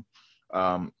ongoing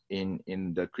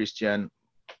in the Christian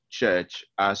church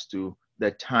as to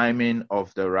the timing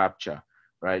of the rapture,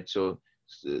 right? So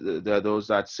there are those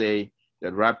that say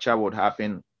the rapture would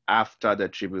happen after the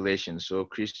tribulation. So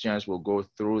Christians will go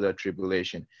through the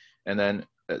tribulation. And then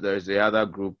there's the other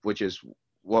group, which is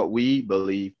what we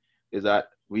believe is that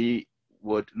we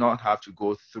would not have to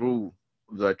go through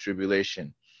the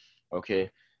tribulation. Okay.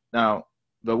 Now,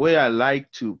 the way I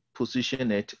like to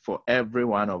position it for every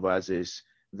one of us is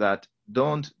that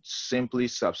don't simply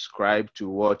subscribe to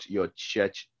what your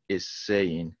church is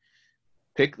saying.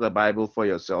 Pick the Bible for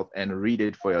yourself and read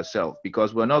it for yourself,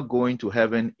 because we're not going to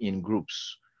heaven in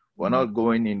groups. We're not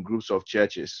going in groups of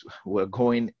churches. We're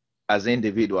going as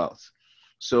individuals.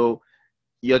 So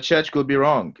your church could be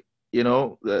wrong. You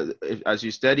know, as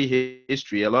you study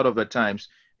history, a lot of the times,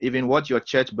 even what your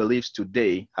church believes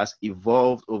today has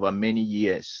evolved over many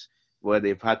years, where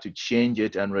they've had to change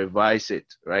it and revise it,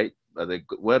 right? But the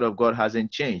word of God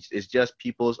hasn't changed. It's just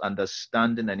people's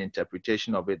understanding and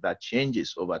interpretation of it that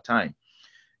changes over time.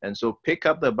 And so pick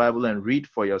up the Bible and read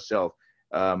for yourself.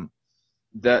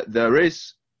 There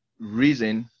is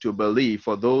reason to believe,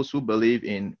 for those who believe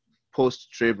in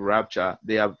post-trib rapture,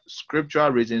 they have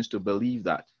scriptural reasons to believe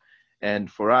that.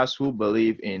 And for us who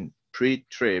believe in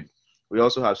pre-trib, we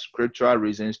also have scriptural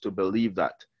reasons to believe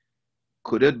that.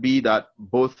 Could it be that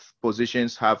both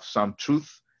positions have some truth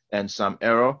and some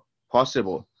error?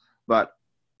 Possible. But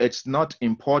it's not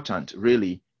important,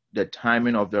 really, the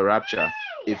timing of the rapture,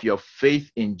 if your faith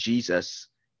in Jesus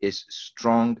is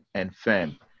strong and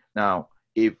firm. Now,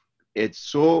 if it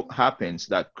so happens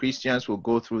that Christians will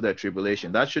go through the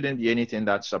tribulation, that shouldn't be anything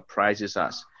that surprises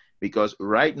us. Because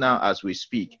right now, as we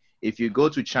speak, if you go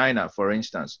to China, for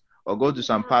instance, or go to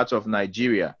some parts of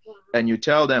Nigeria, and you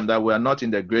tell them that we are not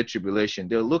in the Great Tribulation,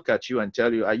 they'll look at you and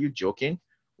tell you, are you joking?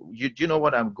 Do you know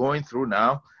what I'm going through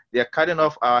now? They're cutting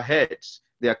off our heads.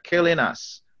 They're killing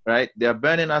us, right? They're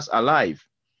burning us alive.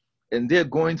 And they're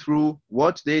going through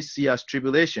what they see as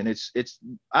tribulation. It's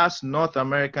us North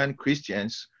American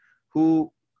Christians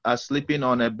who are sleeping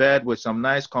on a bed with some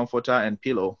nice comforter and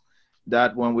pillow,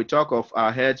 that when we talk of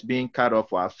our heads being cut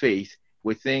off our faith,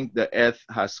 we think the earth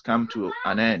has come to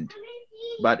an end.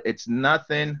 But it's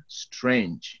nothing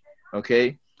strange,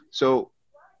 okay? So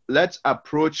let's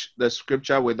approach the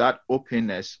scripture with that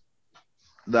openness,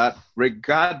 that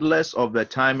regardless of the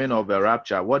timing of the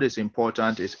rapture, what is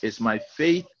important is my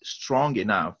faith strong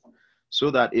enough so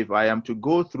that if I am to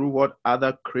go through what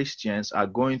other Christians are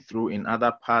going through in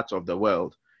other parts of the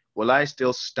world, will I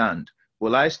still stand?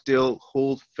 Will I still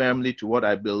hold firmly to what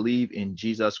I believe in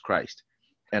Jesus Christ?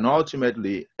 And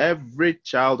ultimately, every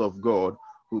child of God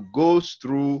who goes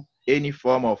through any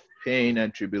form of pain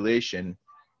and tribulation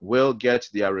will get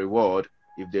their reward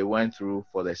if they went through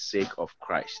for the sake of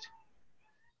Christ.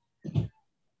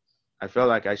 I felt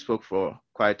like I spoke for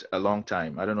quite a long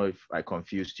time. I don't know if I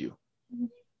confused you.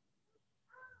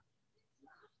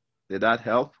 Did that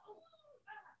help?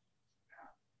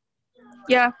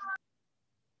 Yeah.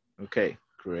 Okay,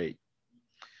 great.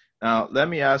 Now, let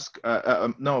me ask,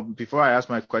 no, before I ask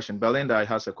my question, Belinda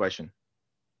has a question.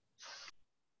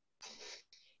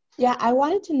 Yeah, I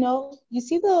wanted to know, you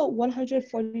see the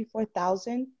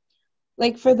 144,000?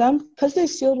 Like for them, because they're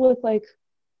sealed with like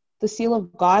the seal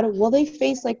of God, will they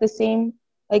face like the same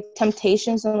like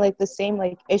temptations and like the same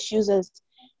like issues as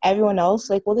everyone else?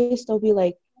 Like will they still be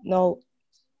like,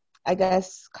 I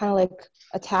guess kind of like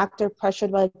attacked or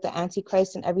pressured by like the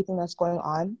Antichrist and everything that's going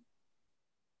on?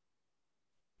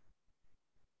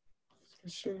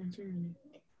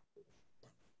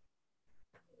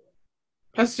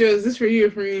 Pastor, is this for you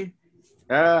or for me?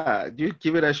 You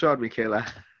give it a shot, Michaela.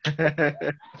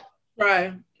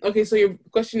 Right. Okay, so your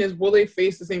question is, will they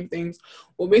face the same things?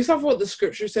 Well, based off what the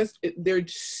scripture says, they're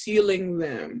sealing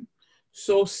them.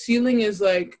 So sealing is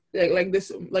like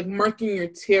this, like marking your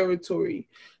territory.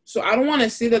 So I don't want to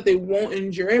say that they won't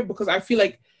endure it, because I feel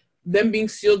like them being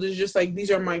sealed is just like,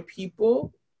 these are my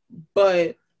people.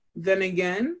 But then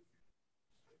again,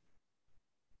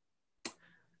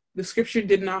 the scripture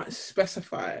did not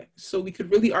specify. So we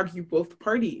could really argue both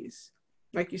parties.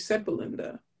 Like you said,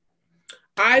 Belinda.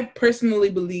 I personally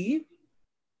believe,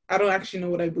 I don't actually know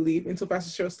what I believe until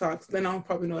Pastor Cheryl talks. Then I'll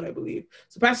probably know what I believe.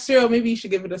 So Pastor Cheryl, maybe you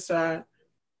should give it a shot.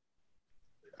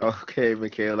 Okay,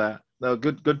 Michaela. No,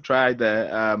 good try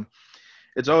there.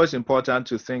 It's always important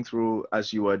to think through,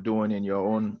 as you are doing in your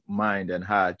own mind and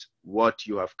heart, what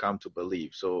you have come to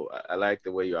believe. So I like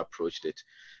the way you approached it.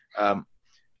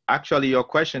 Actually, your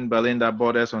question, Belinda,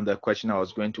 borders on the question I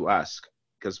was going to ask,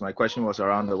 because my question was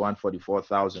around the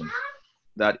 144,000.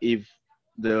 That if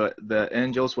the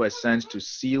angels were sent to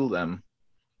seal them,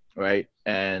 right,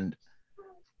 and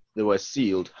they were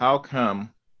sealed, how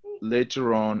come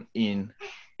later on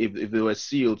if they were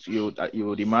sealed, you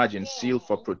would imagine sealed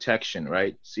for protection,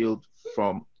 right? Sealed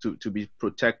to be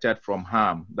protected from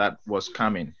harm that was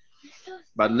coming.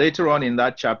 But later on in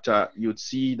that chapter, you'd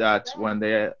see that when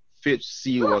the fifth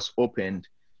seal was opened,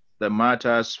 the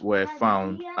martyrs were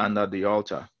found under the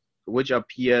altar, which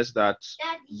appears that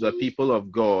the people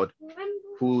of God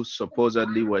who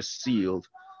supposedly were sealed,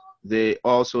 they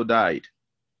also died,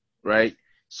 right?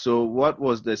 So what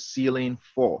was the sealing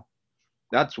for?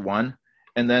 That's one.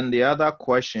 And then the other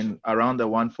question around the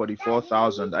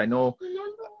 144,000, I know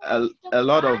a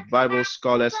lot of Bible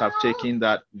scholars have taken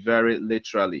that very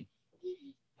literally,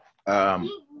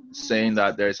 saying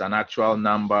that there's an actual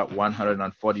number,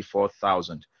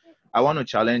 144,000. I want to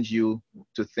challenge you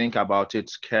to think about it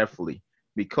carefully,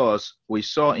 because we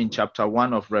saw in chapter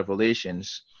 1 of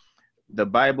Revelations, the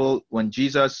Bible, when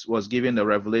Jesus was giving the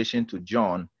revelation to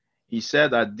John, he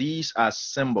said that these are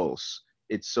symbols.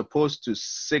 It's supposed to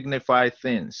signify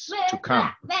things to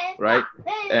come, right?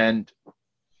 And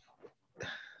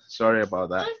sorry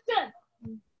about that.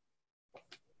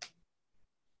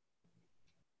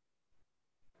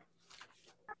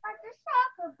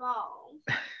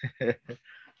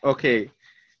 Okay,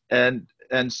 and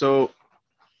so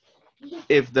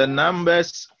if the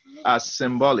numbers are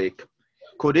symbolic,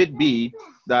 could it be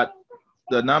that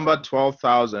the number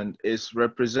 12,000 is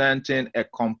representing a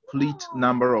complete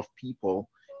number of people?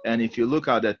 And if you look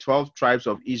at the 12 tribes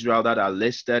of Israel that are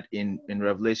listed in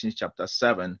Revelation chapter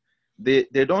 7,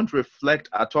 they don't reflect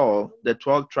at all the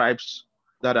 12 tribes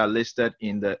that are listed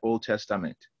in the Old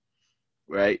Testament,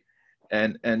 right?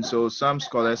 And so some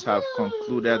scholars have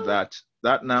concluded that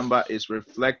that number is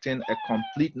reflecting a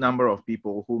complete number of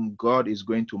people whom God is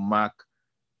going to mark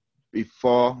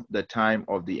before the time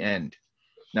of the end.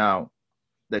 Now,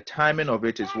 the timing of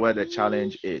it is where the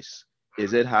challenge is.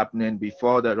 Is it happening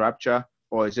before the rapture,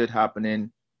 or is it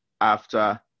happening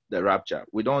after the rapture?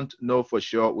 We don't know for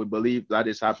sure. We believe that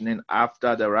is happening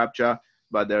after the rapture,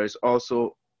 but there is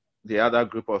also the other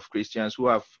group of Christians who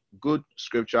have good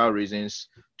scriptural reasons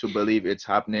to believe it's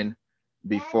happening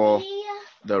before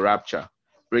the rapture.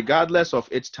 Regardless of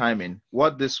its timing,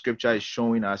 what this scripture is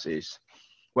showing us is,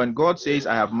 when God says,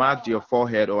 I have marked your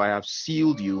forehead, or I have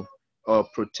sealed you, or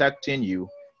protecting you,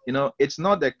 you know, it's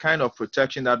not the kind of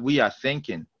protection that we are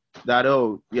thinking, that,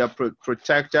 oh, you are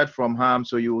protected from harm,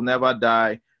 so you will never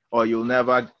die, or you'll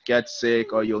never get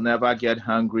sick, or you'll never get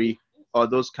hungry, or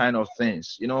those kind of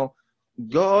things. You know,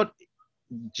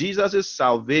 Jesus'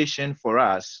 salvation for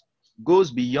us goes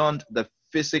beyond the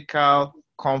physical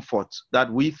comfort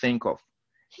that we think of.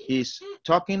 He's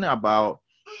talking about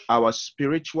our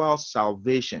spiritual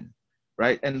salvation,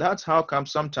 right? And that's how come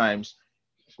sometimes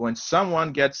when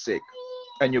someone gets sick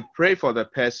and you pray for the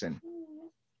person,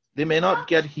 they may not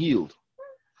get healed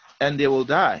and they will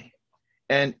die.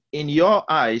 And in your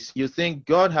eyes, you think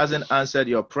God hasn't answered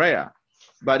your prayer.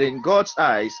 But in God's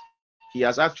eyes, he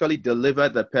has actually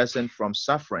delivered the person from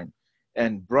suffering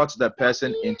and brought the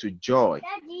person into joy,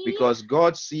 because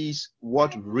God sees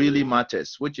what really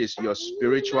matters, which is your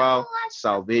spiritual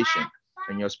salvation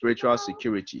and your spiritual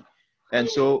security. And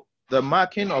so the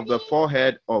marking of the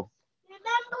forehead of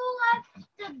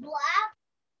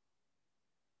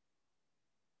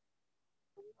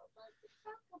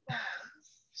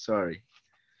sorry.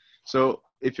 So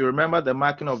if you remember the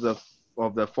marking of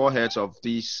the foreheads of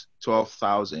these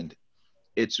 12,000,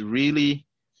 it's really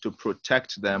to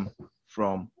protect them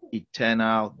from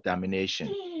eternal damnation.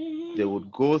 They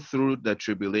would go through the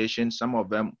tribulation. Some of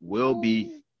them will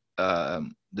be,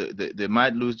 they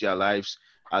might lose their lives,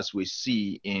 as we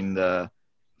see in the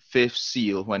fifth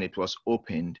seal when it was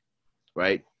opened,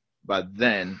 right? But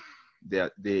then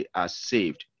they are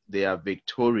saved. They are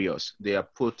victorious. They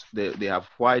have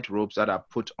white robes that are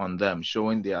put on them,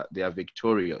 showing they are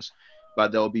victorious.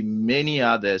 But there will be many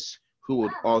others who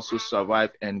would also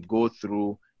survive and go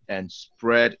through and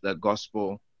spread the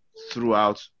gospel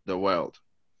throughout the world.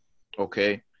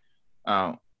 Okay?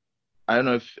 I don't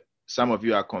know if some of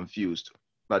you are confused,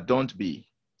 but don't be.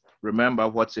 Remember,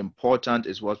 what's important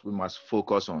is what we must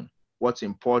focus on. What's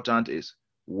important is,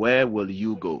 where will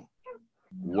you go?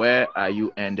 Where are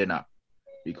you ending up?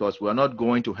 Because we're not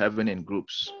going to heaven in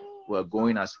groups. We're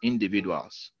going as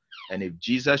individuals. And if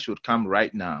Jesus should come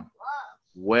right now,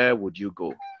 where would you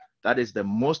go? That is the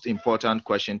most important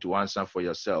question to answer for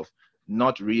yourself.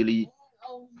 Not really,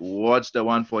 what's the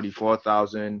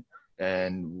 144,000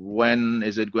 and when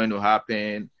is it going to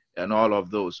happen and all of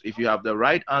those. If you have the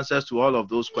right answers to all of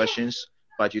those questions,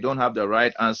 but you don't have the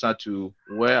right answer to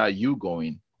where are you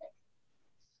going,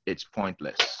 it's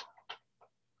pointless.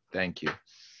 Thank you.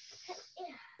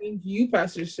 Thank you,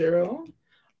 Pastor Cyril.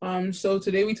 So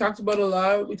today we talked about a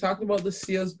lot. We talked about the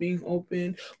seals being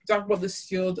open. We talked about the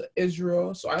sealed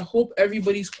Israel. So I hope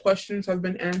everybody's questions have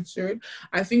been answered.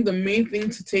 I think the main thing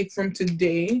to take from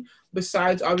today,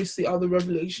 besides obviously all the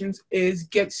revelations, is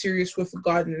get serious with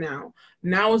God now.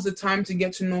 Now is the time to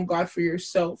get to know God for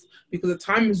yourself, because the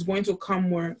time is going to come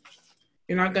where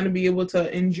you're not going to be able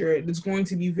to endure it. It's going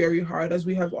to be very hard, as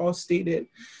we have all stated.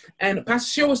 And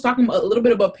Pastor Cheryl was talking a little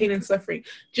bit about pain and suffering.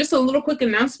 Just a little quick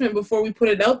announcement before we put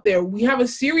it out there. We have a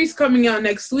series coming out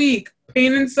next week,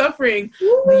 Pain and Suffering.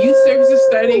 Woo! The youth service is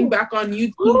starting back on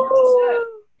YouTube.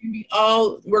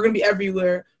 We're going to be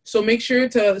everywhere. So make sure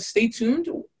to stay tuned.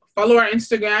 Follow our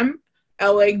Instagram,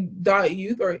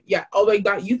 lleg.youth,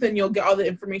 lleg.youth, and you'll get all the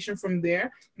information from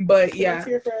there. But yeah,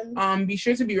 be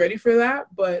sure to be ready for that.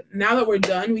 But now that we're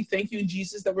done, we thank you,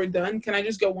 Jesus, that we're done. Can I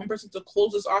just get one person to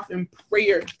close us off in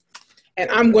prayer? And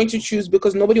I'm going to choose,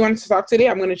 because nobody wanted to talk today,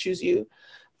 I'm going to choose you.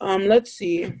 Let's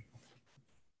see.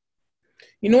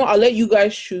 You know what? I'll let you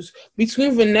guys choose.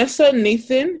 Between Vanessa,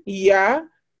 Nathan,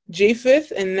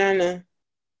 Japheth, and Nana.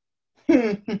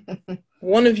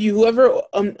 One of you, whoever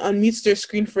unmutes their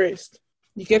screen first,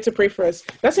 you get to pray for us.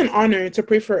 That's an honor to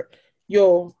pray for.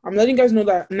 Yo, I'm letting you guys know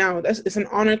that now. It's an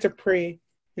honor to pray.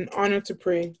 An honor to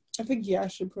pray. I think I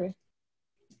should pray.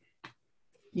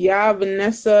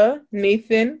 Vanessa,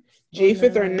 Nathan,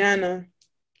 Japheth, or Nana.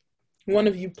 One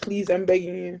of you, please, I'm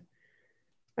begging you.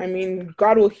 I mean,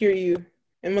 God will hear you.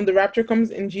 And when the rapture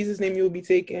comes, in Jesus' name, you will be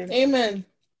taken. Amen.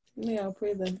 Yeah, I'll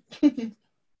pray then.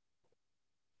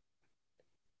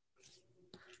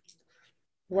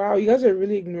 Wow, you guys are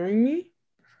really ignoring me?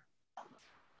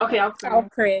 Okay, I'll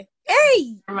pray.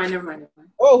 Hey! Never mind.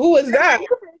 Oh, who was that?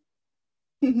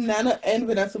 Nana and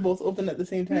Vanessa both opened at the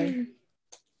same time.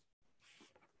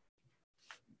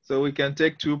 So we can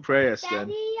take 2 prayers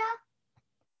then.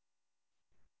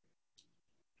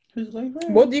 Who's going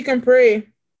first? Both of you can pray.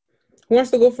 Who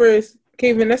wants to go first?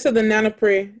 Okay, Vanessa, then Nana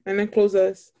pray, and then close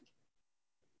us.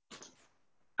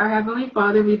 Our Heavenly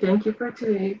Father, we thank you for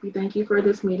today. We thank you for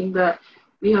this meeting that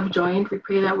we have joined. We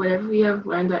pray that whatever we have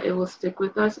learned, that it will stick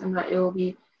with us and that it will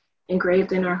be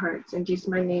engraved in our hearts. In Jesus'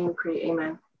 mighty name we pray,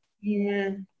 amen.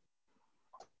 Amen.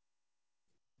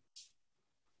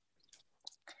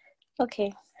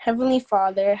 Okay. Heavenly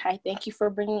Father, I thank you for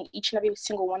bringing each and every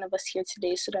single one of us here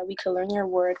today so that we can learn your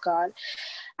word, God.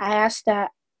 I ask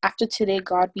that after today,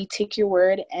 God, we take your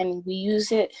word and we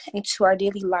use it into our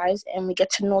daily lives and we get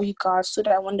to know you, God, so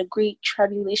that when the great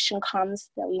tribulation comes,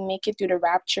 that we make it through the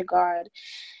rapture, God,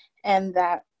 and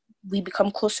that we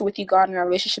become closer with you, God, and our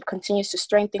relationship continues to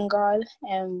strengthen, God,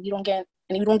 and we don't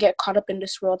get caught up in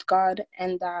this world, God,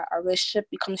 and that our relationship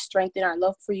becomes strengthened, our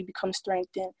love for you becomes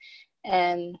strengthened,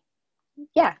 and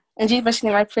yeah, in Jesus'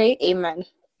 name I pray, amen.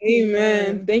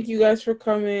 Amen. Thank you guys for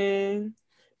coming.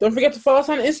 Don't forget to follow us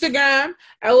on Instagram,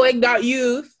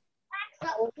 @like.youth.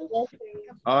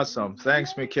 Awesome.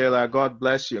 Thanks, Michaela. God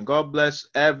bless you. God bless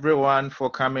everyone for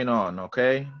coming on,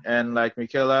 okay? And like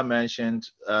Michaela mentioned,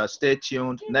 stay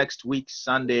tuned. Next week,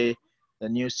 Sunday, the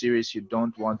new series. You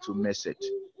don't want to miss it.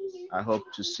 I hope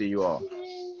to see you all.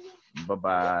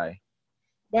 Bye-bye.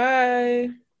 Bye.